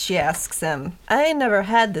she asks him, I never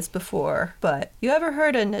had this before, but you ever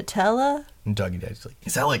heard of Nutella? And Doggy Daddy's like,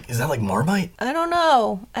 is that like Marmite? I don't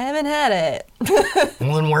know. I haven't had it.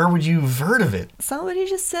 Well, then where would you have heard of it? Somebody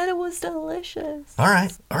just said it was delicious. All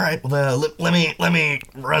right. Well, let me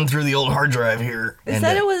run through the old hard drive here. They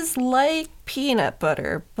said it was like peanut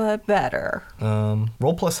butter, but better.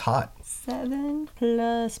 Roll plus hot. 7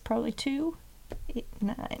 plus probably 2, 8,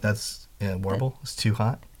 9. That's Warble. It's too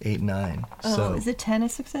hot. 8, 9. Oh, so is it 10 a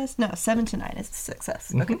success? No, 7 to 9 is a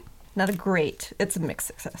success. Okay. Not a great. It's a mixed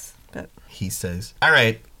success. But he says, "All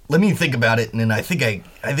right, let me think about it, and then I think I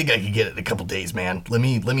could get it in a couple days, man. Let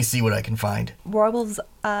me see what I can find." Warble's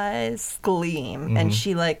eyes gleam, and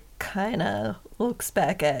she like kind of looks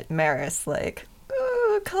back at Maris like,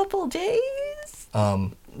 a couple days.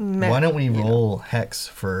 Why don't we roll Hex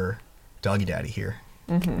for Doggy Daddy here?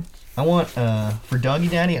 I want for Doggy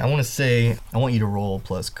Daddy, I want you to roll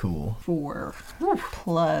plus cool. 4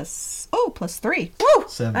 plus 3. Woo!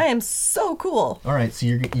 7. I am so cool. All right, so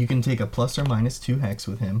you can take a plus or minus 2 hex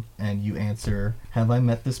with him, and you answer: have I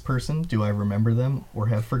met this person? Do I remember them or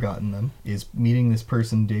have forgotten them? Is meeting this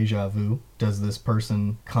person deja vu? Does this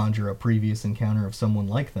person conjure a previous encounter of someone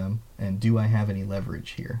like them? And do I have any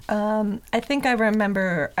leverage here? I think I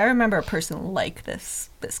remember a person like this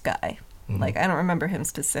guy. Like, I don't remember him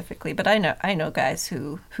specifically, but I know guys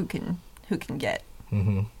who can get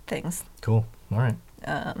things. Cool. All right.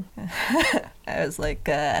 I was like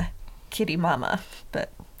kitty mama,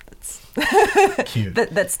 but that's cute.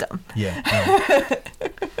 That's dumb. Yeah.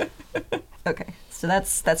 Okay, so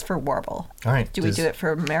that's for Warble. All right. Do we do it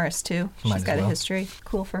for Maris too? She's got a well. history.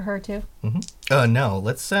 Cool for her too. No.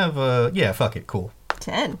 Let's have fuck it. Cool.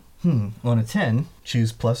 10. On a 10,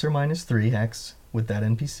 choose plus or minus 3 hex with that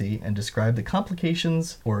NPC and describe the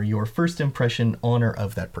complications or your first impression on or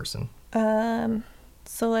of that person.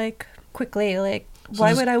 So like quickly, like So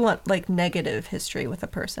why would I want like negative history with a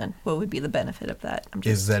person? What would be the benefit of that? I'm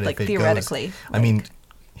just Is that like if it theoretically. goes, I mean,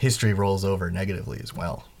 history rolls over negatively as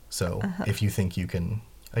well. So if you think you can,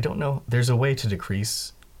 I don't know, there's a way to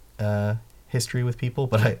decrease history with people,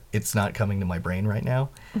 but it's not coming to my brain right now.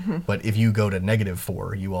 But if you go to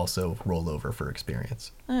 -4, you also roll over for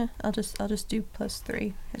experience. I'll just do plus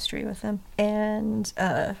 3 history with him. And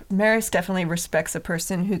Maris definitely respects a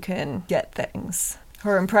person who can get things.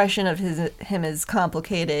 Her impression of him is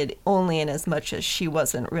complicated only in as much as she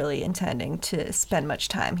wasn't really intending to spend much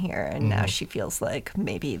time here, and now she feels like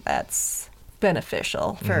maybe that's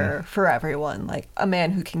beneficial for everyone. Like a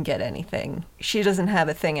man who can get anything. She doesn't have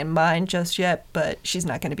a thing in mind just yet, but she's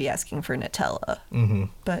not going to be asking for Nutella.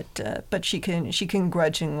 But she can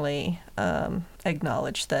grudgingly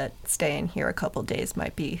acknowledge that staying here a couple days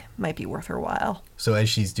might be worth her while. So as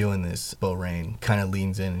she's doing this, Bo Rain kind of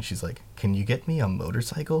leans in and she's like, "Can you get me a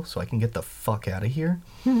motorcycle so I can get the fuck out of here?"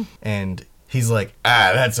 And he's like,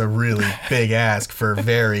 that's a really big ask for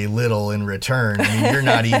very little in return. I mean, you're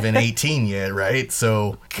not even 18 yet, right?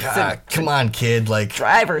 So, God, come on, kid. Like,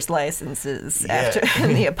 driver's licenses after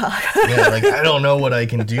the apocalypse. Yeah, like, I don't know what I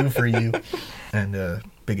can do for you. And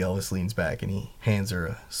Big Elvis leans back and he hands her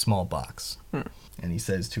a small box. And he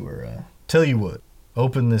says to her, "Tell you what,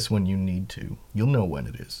 open this when you need to. You'll know when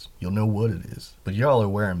it is. You'll know what it is. But y'all are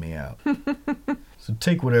wearing me out. So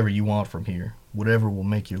take whatever you want from here. Whatever will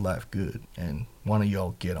make your life good. And one of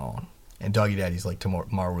y'all get on." And Doggy Daddy's like to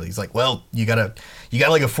Marvel, he's like, well, you got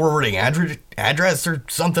like a forwarding address or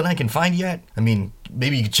something I can find yet? I mean,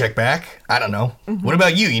 maybe you could check back. I don't know. What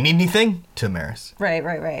about you? You need anything? To Maris.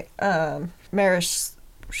 Right. Maris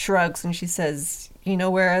shrugs and she says, you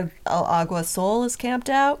know where El Agua Sol is camped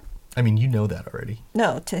out? I mean, you know that already.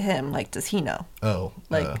 No, to him. Like, does he know? Oh.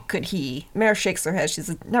 Like, could he? Maris shakes her head. She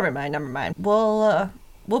says, never mind.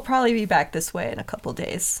 We'll probably be back this way in a couple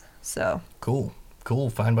days, so. Cool,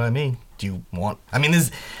 fine by me. Do you want... I mean,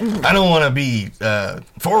 this... I don't want to be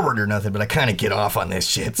forward or nothing, but I kind of get off on this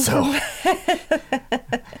shit, so...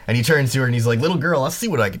 And he turns to her and he's like, little girl, I'll see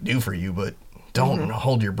what I can do for you, but don't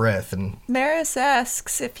hold your breath. And Maris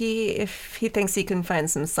asks if he thinks he can find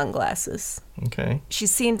some sunglasses. Okay.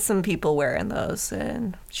 She's seen some people wearing those,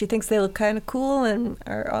 and she thinks they look kind of cool and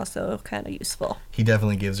are also kind of useful. He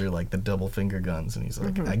definitely gives her, like, the double finger guns, and he's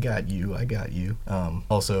like, I got you.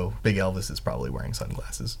 Also, Big Elvis is probably wearing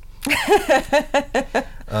sunglasses.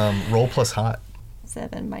 Roll plus hot.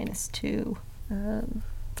 7 minus 2.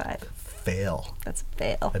 5. Fail. That's a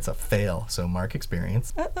fail. That's a fail. So mark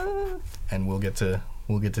experience. And we'll get to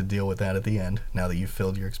deal with that at the end, now that you've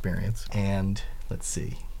filled your experience. And let's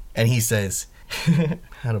see. And he says,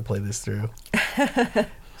 how to play this through.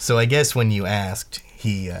 So I guess when you asked,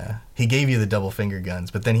 he gave you the double finger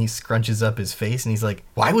guns, but then he scrunches up his face and he's like,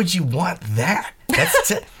 why would you want that?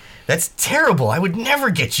 That's terrible. I would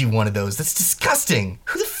never get you one of those. That's disgusting.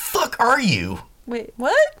 Who the fuck are you? Wait,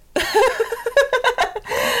 what?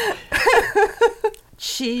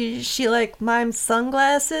 She like mimes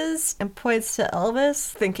sunglasses and points to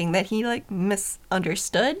Elvis, thinking that he like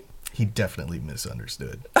misunderstood. He definitely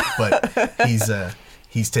misunderstood, but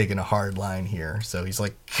he's taking a hard line here. So he's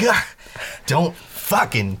like, don't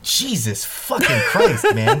fucking Jesus fucking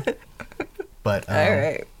Christ, man. But all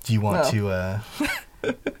right. Do you want to?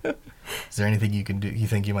 Is there anything you can do? You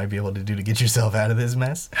think you might be able to do to get yourself out of this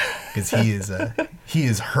mess? Because he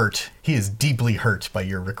is hurt. He is deeply hurt by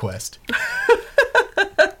your request.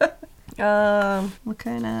 What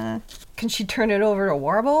kind of... Can she turn it over to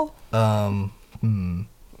Warble?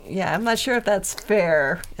 Yeah, I'm not sure if that's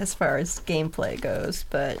fair as far as gameplay goes,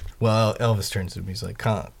 but... Well, Elvis turns to him. He's like,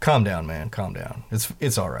 calm down, man. Calm down.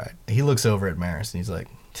 It's all right. He looks over at Maris and he's like,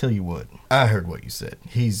 tell you what. I heard what you said.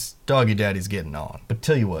 Doggy Daddy's getting on. But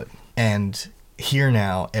tell you what. And here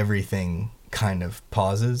now, everything kind of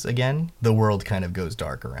pauses again. The world kind of goes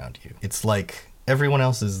dark around you. It's like... Everyone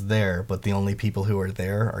else is there, but the only people who are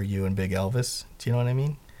there are you and Big Elvis. Do you know what I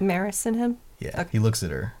mean? Maris and him? Yeah. Okay. He looks at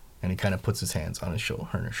her, and he kind of puts his hands on her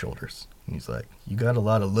shoulders. And he's like, you got a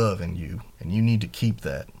lot of love in you, and you need to keep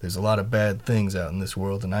that. There's a lot of bad things out in this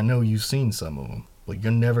world, and I know you've seen some of them. But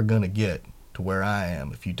you're never going to get to where I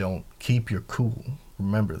am if you don't keep your cool.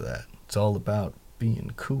 Remember that. It's all about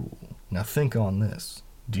being cool. Now think on this.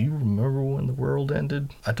 Do you remember when the world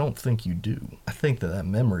ended? I don't think you do. I think that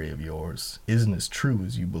memory of yours isn't as true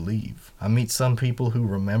as you believe. I meet some people who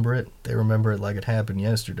remember it. They remember it like it happened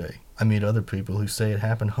yesterday. I meet other people who say it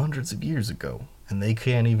happened hundreds of years ago, and they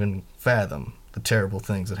can't even fathom the terrible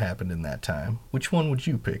things that happened in that time. Which one would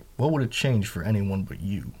you pick? What would it change for anyone but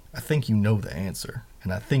you? I think you know the answer,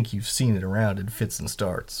 and I think you've seen it around in fits and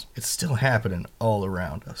starts. It's still happening all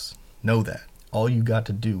around us. Know that. All you got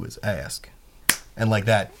to do is ask. And like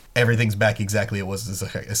that, everything's back exactly it was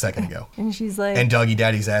a second ago. And she's like... And Doggy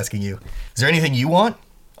Daddy's asking you, is there anything you want?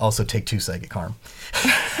 Also, take 2 psychic harm.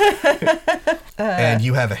 And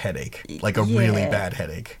you have a headache. Like a really bad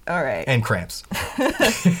headache. All right. And cramps.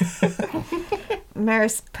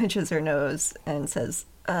 Maris pinches her nose and says,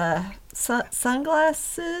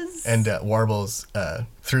 sunglasses? And Warble's,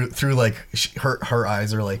 through like, her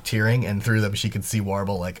eyes are like tearing, and through them she can see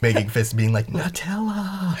Warble like making fists being like,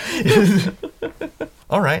 Nutella!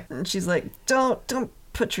 All right. And she's like, don't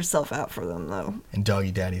put yourself out for them, though. And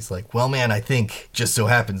Doggy Daddy's like, well, man, I think just so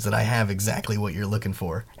happens that I have exactly what you're looking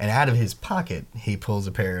for. And out of his pocket, he pulls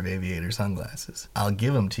a pair of aviator sunglasses. I'll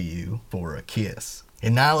give them to you for a kiss.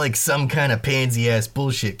 And not like some kind of pansy-ass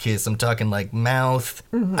bullshit kiss. I'm talking like mouth.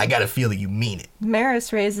 I gotta feel that you mean it.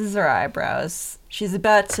 Maris raises her eyebrows. She's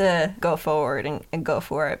about to go forward and go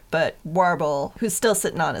for it, but Warble, who's still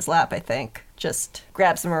sitting on his lap, I think, just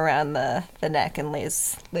grabs him around the neck and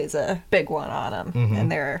lays a big one on him.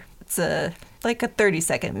 And it's like a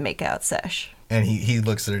 30-second make-out sesh. And he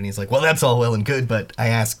looks at her and he's like, well, that's all well and good, but I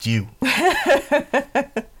asked you.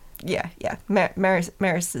 Yeah. Maris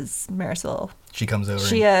will She comes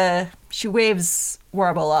over. She waves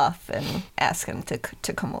Warble off and asks him to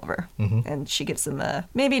come over. And she gives him a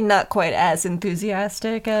maybe not quite as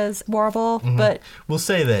enthusiastic as Warble, but we'll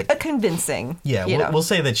say that a convincing. Yeah, we'll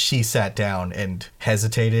say that she sat down and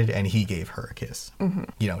hesitated, and he gave her a kiss.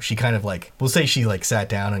 You know, she kind of like, we'll say she like sat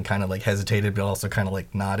down and kind of like hesitated, but also kind of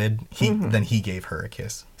like nodded. Then he gave her a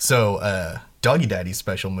kiss. So Doggy Daddy's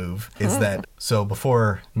special move is that, so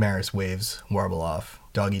before Maris waves Warble off,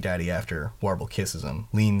 Doggy Daddy, after Warble kisses him,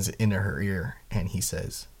 leans into her ear and he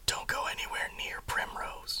says, "Don't go anywhere near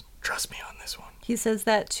Primrose. Trust me on this one." He says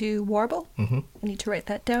that to Warble? I need to write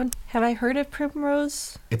that down. Have I heard of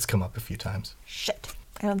Primrose? It's come up a few times. Shit.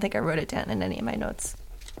 I don't think I wrote it down in any of my notes.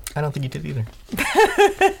 I don't think you did either.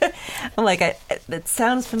 I'm like, it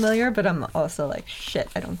sounds familiar, but I'm also like, shit,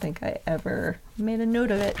 I don't think I ever made a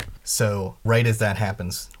note of it. So right as that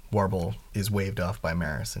happens, Warble is waved off by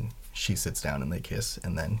Maris, and she sits down and they kiss,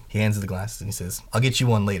 and then he hands her the glasses and he says, "I'll get you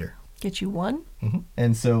one later." Get you one?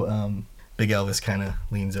 And so Big Elvis kind of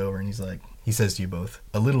leans over and he says to you both,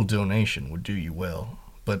 "A little donation would do you well,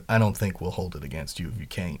 but I don't think we'll hold it against you if you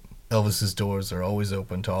can't. Elvis's doors are always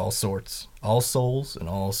open to all sorts, all souls, and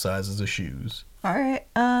all sizes of shoes." All right.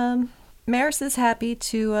 Maris is happy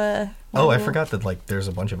to... Oh, I forgot that, like, there's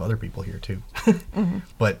a bunch of other people here, too.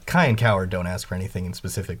 But Kai and Coward don't ask for anything in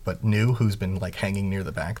specific, but New, who's been, like, hanging near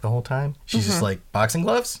the back the whole time, she's just like, "Boxing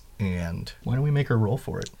gloves?" And why don't we make her roll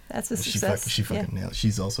for it? That's a success. She fucking nailed it.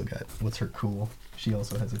 She's also got, what's her cool? She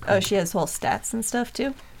also has a cool. Oh, she has whole stats and stuff,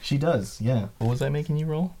 too? She does, yeah. What was I making you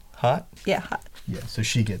roll? Hot? Yeah, hot. Yeah, so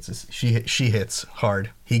she gets this. She hits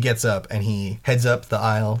hard. He gets up and he heads up the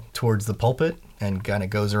aisle towards the pulpit and kind of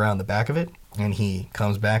goes around the back of it. And he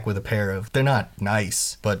comes back with a pair of, they're not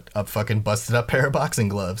nice, but a fucking busted up pair of boxing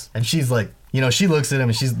gloves. And she's like, you know, she looks at him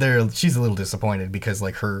and she's a little disappointed because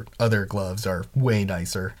like her other gloves are way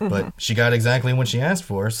nicer. But she got exactly what she asked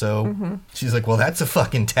for, so she's like, "Well, that's a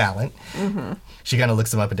fucking talent." She kind of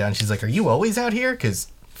looks him up and down. She's like, "Are you always out here? 'Cause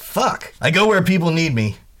fuck, I go where people need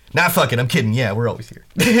me." Nah, fuck it, I'm kidding. Yeah, we're always here.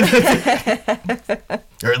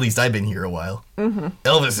 Or at least I've been here a while.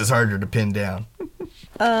 Elvis is harder to pin down.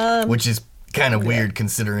 Which is kind of weird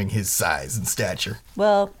considering his size and stature.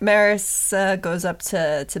 Well, Maris goes up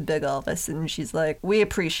to Big Elvis and she's like, "We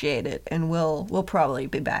appreciate it and we'll probably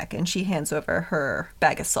be back." And she hands over her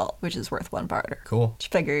bag of salt, which is worth 1 barter. Cool. She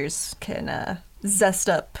figures can zest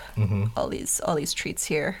up all these treats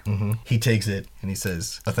here. He takes it and he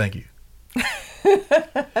says, "Oh, thank you.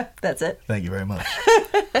 That's it. Thank you very much."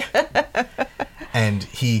 And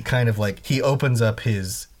he kind of like, he opens up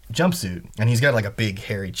his jumpsuit and he's got like a big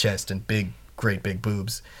hairy chest and great big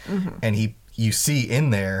boobs. And you see in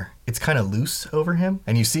there, it's kind of loose over him.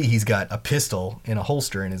 And you see he's got a pistol in a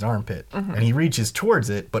holster in his armpit. And he reaches towards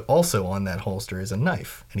it, but also on that holster is a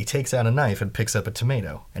knife. And he takes out a knife and picks up a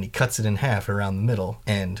tomato. And he cuts it in half around the middle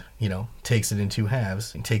and, you know, takes it in 2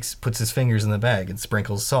 halves. And puts his fingers in the bag and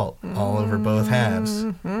sprinkles salt all over both halves.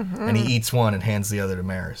 And he eats one and hands the other to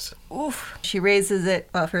Maris. Oof. She raises it,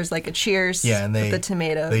 offers like a cheers and with the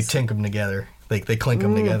tomatoes. They tink them together. They clink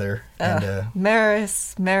them together. And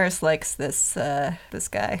Maris likes this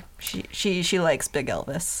guy. She likes Big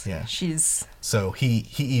Elvis. Yeah. So he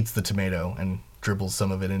eats the tomato and dribbles some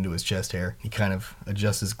of it into his chest hair. He kind of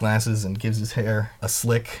adjusts his glasses and gives his hair a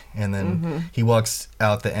slick, and then he walks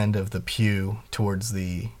out the end of the pew towards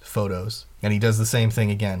the photos, and he does the same thing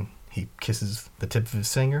again. He kisses the tip of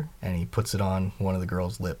his finger, and he puts it on one of the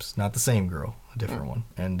girl's lips. Not the same girl, a different one.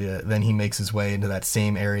 And then he makes his way into that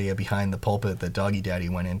same area behind the pulpit that Doggy Daddy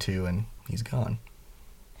went into, and he's gone.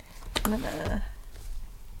 I'm gonna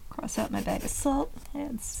cross out my bag of salt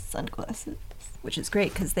and sunglasses, which is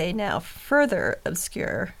great because they now further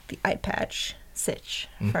obscure the eye patch sitch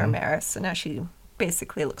for Maris. So now she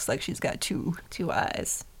basically looks like she's got two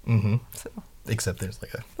eyes. So. Except there's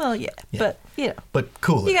like a... Well, yeah. But, you know. But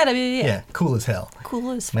cool. You gotta be, Yeah, cool as hell.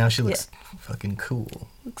 Cool as... Now she looks fucking cool.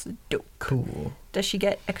 Looks dope. Cool. Does she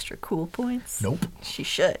get extra cool points? Nope. She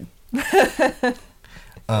should.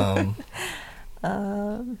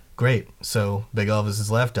 Great. So Big Elvis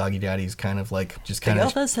is left. Doggy Daddy's kind of like... Big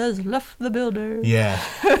Elvis has left the building. Yeah.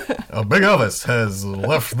 Big Elvis has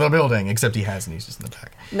left the building. Except he hasn't. He's just in the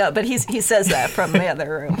back. No, but he says that from the other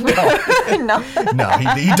room. No,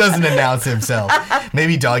 he doesn't announce himself.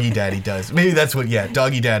 Maybe Doggy Daddy does. Maybe that's what. Yeah,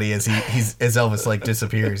 Doggy Daddy as as Elvis like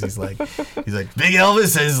disappears. He's like, Big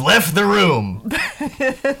Elvis has left the room.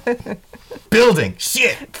 Building.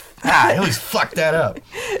 Shit. I always fuck that up.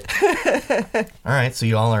 All right, so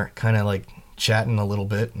you all are kind of like chatting a little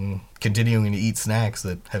bit and continuing to eat snacks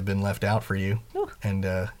that have been left out for you. Ooh, And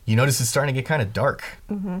you notice it's starting to get kind of dark.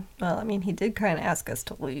 Well, I mean, he did kind of ask us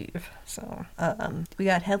to leave. So, we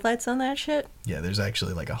got headlights on that shit? Yeah, there's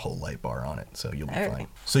actually like a whole light bar on it, so you'll be All fine. right.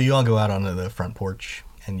 So you all go out onto the front porch,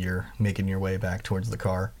 and you're making your way back towards the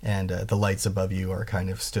car, and the lights above you are kind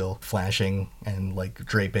of still flashing and like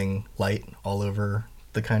draping light all over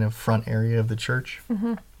the kind of front area of the church.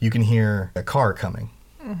 You can hear a car coming,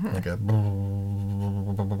 like a,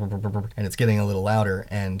 and it's getting a little louder,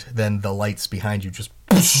 and then the lights behind you just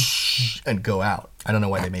and go out. I don't know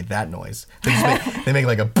why they made that noise. They make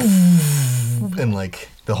like a and like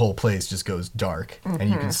the whole place just goes dark. And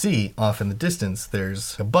you can see off in the distance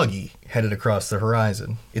there's a buggy headed across the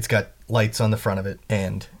horizon. It's got lights on the front of it,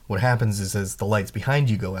 and what happens is as the lights behind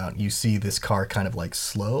you go out, you see this car kind of like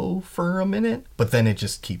slow for a minute, but then it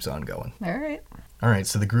just keeps on going. All right,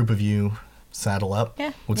 so the group of you saddle up.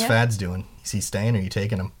 Yeah. What's Fads doing? Is he staying or are you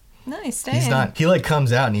taking him? No, he's staying. He's not. He like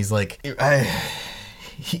comes out and he's like,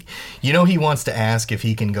 he wants to ask if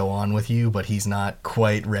he can go on with you, but he's not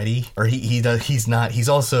quite ready, or he's not. He's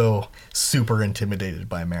also super intimidated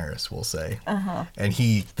by Maris, we'll say. And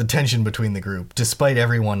the tension between the group, despite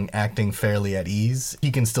everyone acting fairly at ease,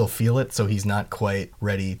 he can still feel it, so he's not quite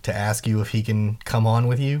ready to ask you if he can come on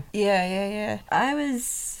with you. Yeah.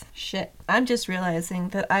 Shit. I'm just realizing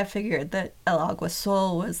that I figured that El Agua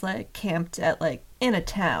Sol was like camped at like in a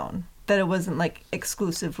town. That it wasn't like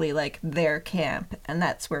exclusively like their camp, and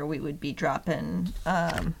that's where we would be dropping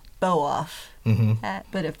Bo off at.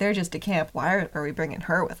 But if they're just a camp, why are we bringing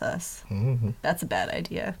her with us? That's a bad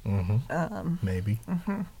idea. Maybe.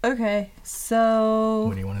 Okay, so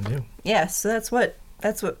What do you want to do? yeah, so that's what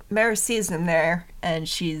Maris sees in there, and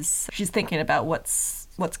she's thinking about what's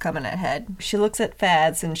coming ahead. She looks at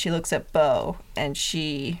Fads and she looks at Bo, and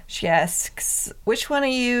she asks, which one of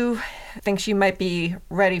you thinks you might be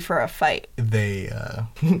ready for a fight?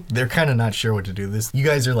 They're kind of not sure what to do. You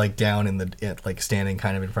guys are like down like standing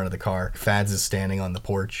kind of in front of the car. Fads is standing on the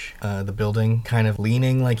porch, the building, kind of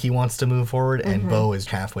leaning like he wants to move forward, and Bo is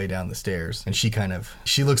halfway down the stairs, and she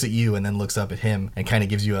looks at you and then looks up at him and kind of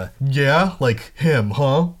gives you a, yeah, like him,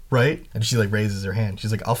 huh? Right? And she like raises her hand.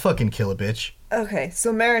 She's like, I'll fucking kill a bitch. Okay,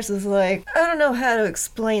 so Maris is like, I don't know how to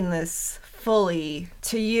explain this fully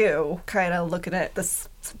to you, kind of looking at this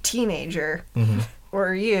teenager,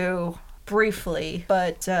 or you, briefly,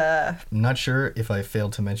 but, I'm not sure if I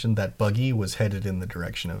failed to mention that buggy was headed in the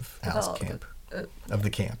direction of Al's camp, of the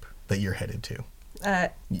camp that you're headed to.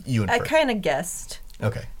 You and I Fred. kind of guessed.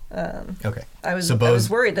 Okay. Okay. I was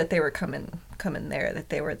worried that they were coming there, that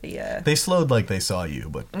they were the They slowed like they saw you,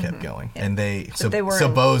 but kept going. Yeah. And so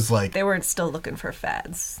Bo's like, they weren't still looking for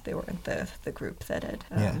Fads. They weren't the group that had.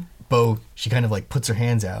 yeah. Bo, she kind of like puts her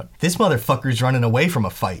hands out. This motherfucker's running away from a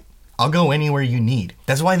fight. I'll go anywhere you need.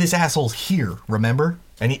 That's why this asshole's here, remember?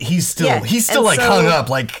 And he's still like hung up,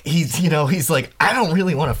 like he's like, I don't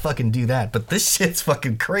really want to fucking do that, but this shit's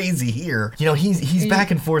fucking crazy here. He's back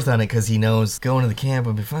and forth on it because he knows going to the camp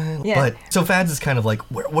would be fine. Yeah. But so Fads is kind of like,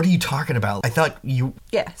 what are you talking about? I thought you.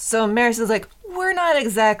 Yeah. So Maris is like, we're not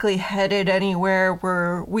exactly headed anywhere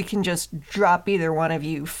where we can just drop either one of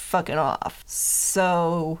you fucking off.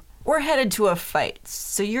 So we're headed to a fight.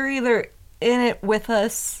 So you're either in it with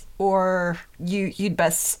us, or you'd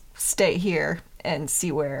best stay here and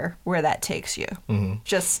see where that takes you.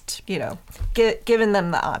 Just, giving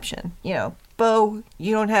them the option. Bo,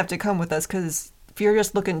 you don't have to come with us, because if you're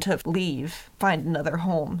just looking to leave, find another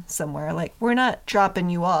home somewhere, like, we're not dropping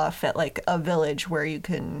you off at, like, a village where you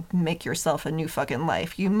can make yourself a new fucking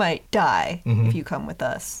life. You might die if you come with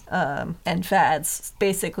us. And Fads,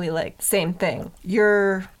 basically, like, same thing.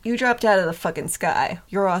 You dropped out of the fucking sky.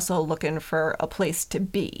 You're also looking for a place to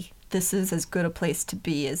be. This is as good a place to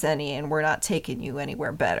be as any, and we're not taking you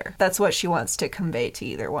anywhere better. That's what she wants to convey to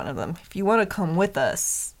either one of them. If you want to come with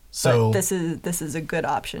us, but this is a good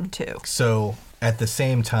option too. So at the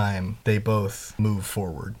same time, they both move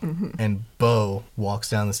forward, and Bo walks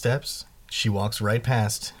down the steps. She walks right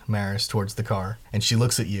past Maris towards the car, and she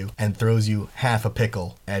looks at you and throws you half a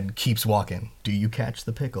pickle and keeps walking. Do you catch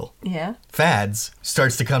the pickle? Yeah. Fads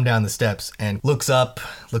starts to come down the steps and looks off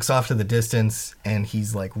to the distance, and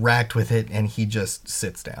he's like racked with it, and he just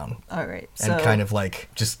sits down. All right. And kind of like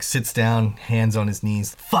just sits down, hands on his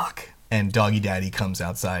knees. Fuck! And Doggy Daddy comes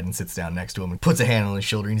outside and sits down next to him and puts a hand on his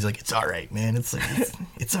shoulder, and he's like, it's all right, man. It's all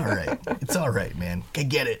right. It's all right, man. I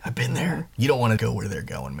get it. I've been there. You don't want to go where they're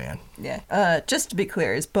going, man. Yeah. Just to be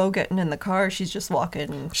clear, is Bo getting in the car? She's just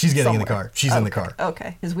walking. She's getting somewhere? in the car. She's in the car.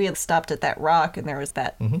 Okay. Because we had stopped at that rock, and there was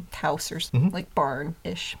that house or like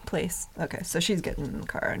barn-ish place. Okay. So she's getting in the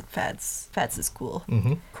car, and Fads is cool.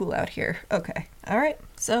 Cool out here. Okay. All right.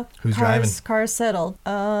 So Who's driving? Car's settled.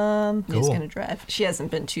 Who's Cool. gonna drive? She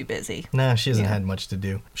hasn't been too busy. Nah, she hasn't Yeah. had much to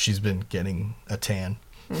do. She's been getting a tan.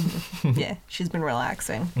 Yeah, she's been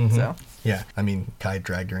relaxing. Mm-hmm. So Yeah, I mean, Kai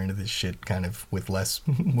dragged her into this shit kind of with less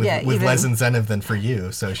with Yeah, less even- incentive than for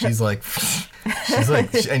you. So she's like,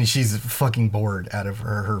 and she's fucking bored out of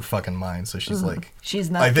her fucking mind. So she's like, she's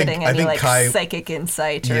not I think- getting I any think like Kai- psychic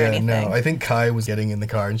insight or yeah, anything. no. I think Kai was getting in the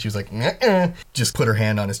car and she was like, "Nuh-uh." Just put her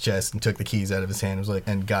hand on his chest and took the keys out of his hand. Was like,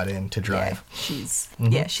 and got in to yeah, drive.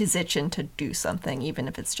 she's itching to do something, even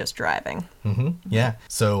if it's just driving. Yeah.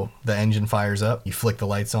 So the engine fires up. You flick the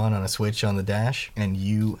lights on a switch on the dash, and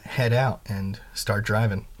you head out and start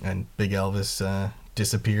driving. And Big Elvis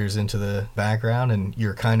disappears into the background, and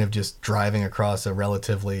you're kind of just driving across a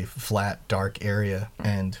relatively flat, dark area.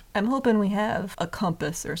 And I'm hoping we have a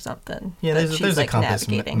compass or something. yeah, that there's she's, a like, compass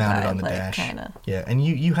navigating mounted by, on the like, dash. Kinda. Yeah, and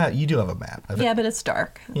you do have a map. Yeah, but it's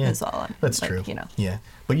dark. Yeah, Is all I'm. that's like, true. You know. Yeah,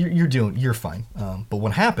 but you're fine. But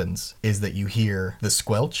what happens is that you hear the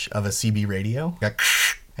squelch of a CB radio,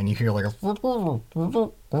 and you hear like a.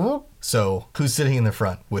 So who's sitting in the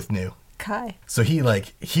front with New? Kai. So he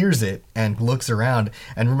like hears it and looks around,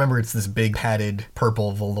 and remember it's this big padded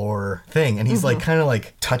purple velour thing, and he's like kind of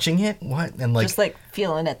like touching it. What? And like Just like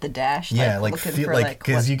feeling at the dash. yeah, like looking feel for, like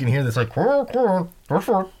because what- you can hear this like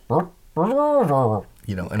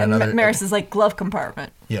you know, and And another Maris's like glove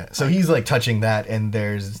compartment. yeah. So he's like touching that, and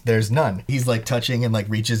there's none. He's like touching and like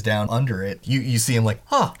reaches down under it. You see him like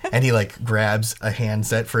and he like grabs a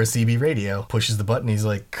handset for a CB radio, pushes the button. He's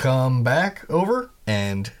like, "Come back over,"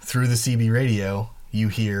 and through the CB radio you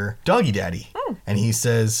hear Doggy Daddy, and he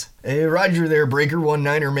says, "Hey, Roger there, Breaker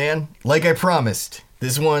 19er man. Like I promised,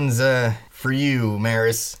 this one's for you,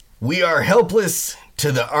 Maris. We are helpless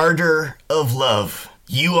to the ardor of love.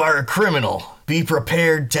 You are a criminal. Be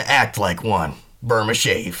prepared to act like one. Burma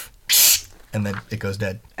shave." And then it goes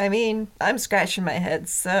dead. I mean, I'm scratching my head,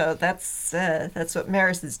 so that's what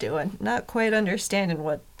Maris is doing. Not quite understanding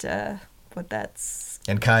what that's.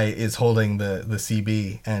 And Kai is holding the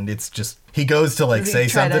CB, and it's just he goes to like Does say he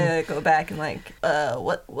try something. to go back and like,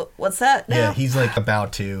 what's that now? Yeah, he's like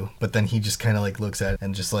about to, but then he just kind of like looks at it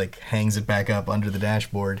and just like hangs it back up under the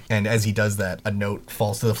dashboard. And as he does that, a note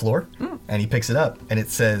falls to the floor, and he picks it up, and it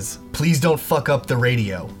says, "Please don't fuck up the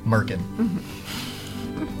radio, Merkin."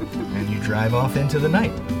 And you drive off into the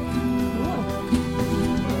night.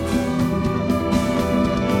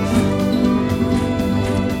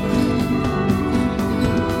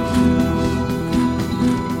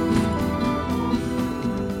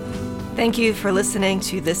 Thank you for listening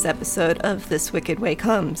to this episode of This Wicked Way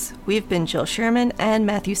Comes. We've been Jill Sherman and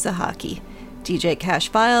Matthew Sahaki. DJ Cash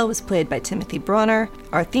File was played by Timothy Bronner.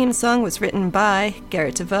 Our theme song was written by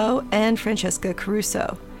Garrett DeVoe and Francesca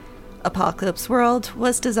Caruso. Apocalypse World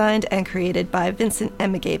was designed and created by Vincent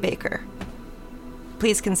Emigay Baker.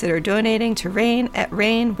 Please consider donating to RAIN at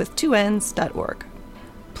rainwith2ns.org.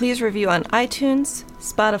 Please review on iTunes,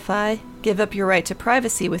 Spotify, give up your right to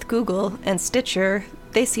privacy with Google, and Stitcher.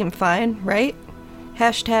 They seem fine, right?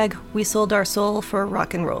 Hashtag we sold our soul for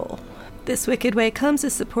rock and roll. This Wicked Way Comes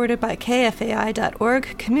is supported by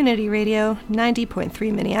KFAI.org, Community Radio,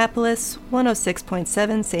 90.3 Minneapolis,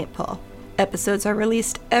 106.7 St. Paul. Episodes are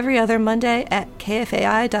released every other Monday at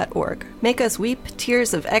KFAI.org. Make us weep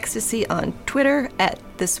tears of ecstasy on Twitter at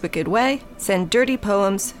This Wicked Way. Send dirty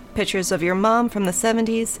poems, pictures of your mom from the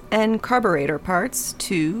 70s, and carburetor parts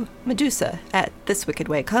to Medusa at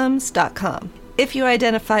thiswickedwaycomes.com. If you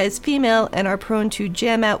identify as female and are prone to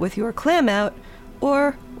jam out with your clam out,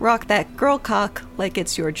 or rock that girl cock like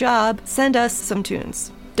it's your job, send us some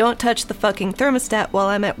tunes. Don't touch the fucking thermostat while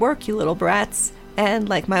I'm at work, you little brats. And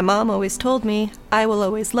like my mom always told me, I will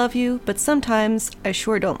always love you, but sometimes I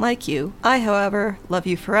sure don't like you. I, however, love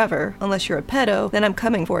you forever. Unless you're a pedo, then I'm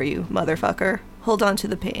coming for you, motherfucker. Hold on to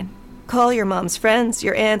the pain. Call your mom's friends,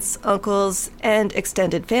 your aunts, uncles, and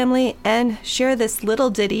extended family, and share this little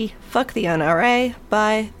ditty, Fuck the NRA,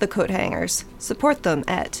 by The Coat Hangers. Support them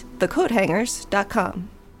at thecoathangers.com.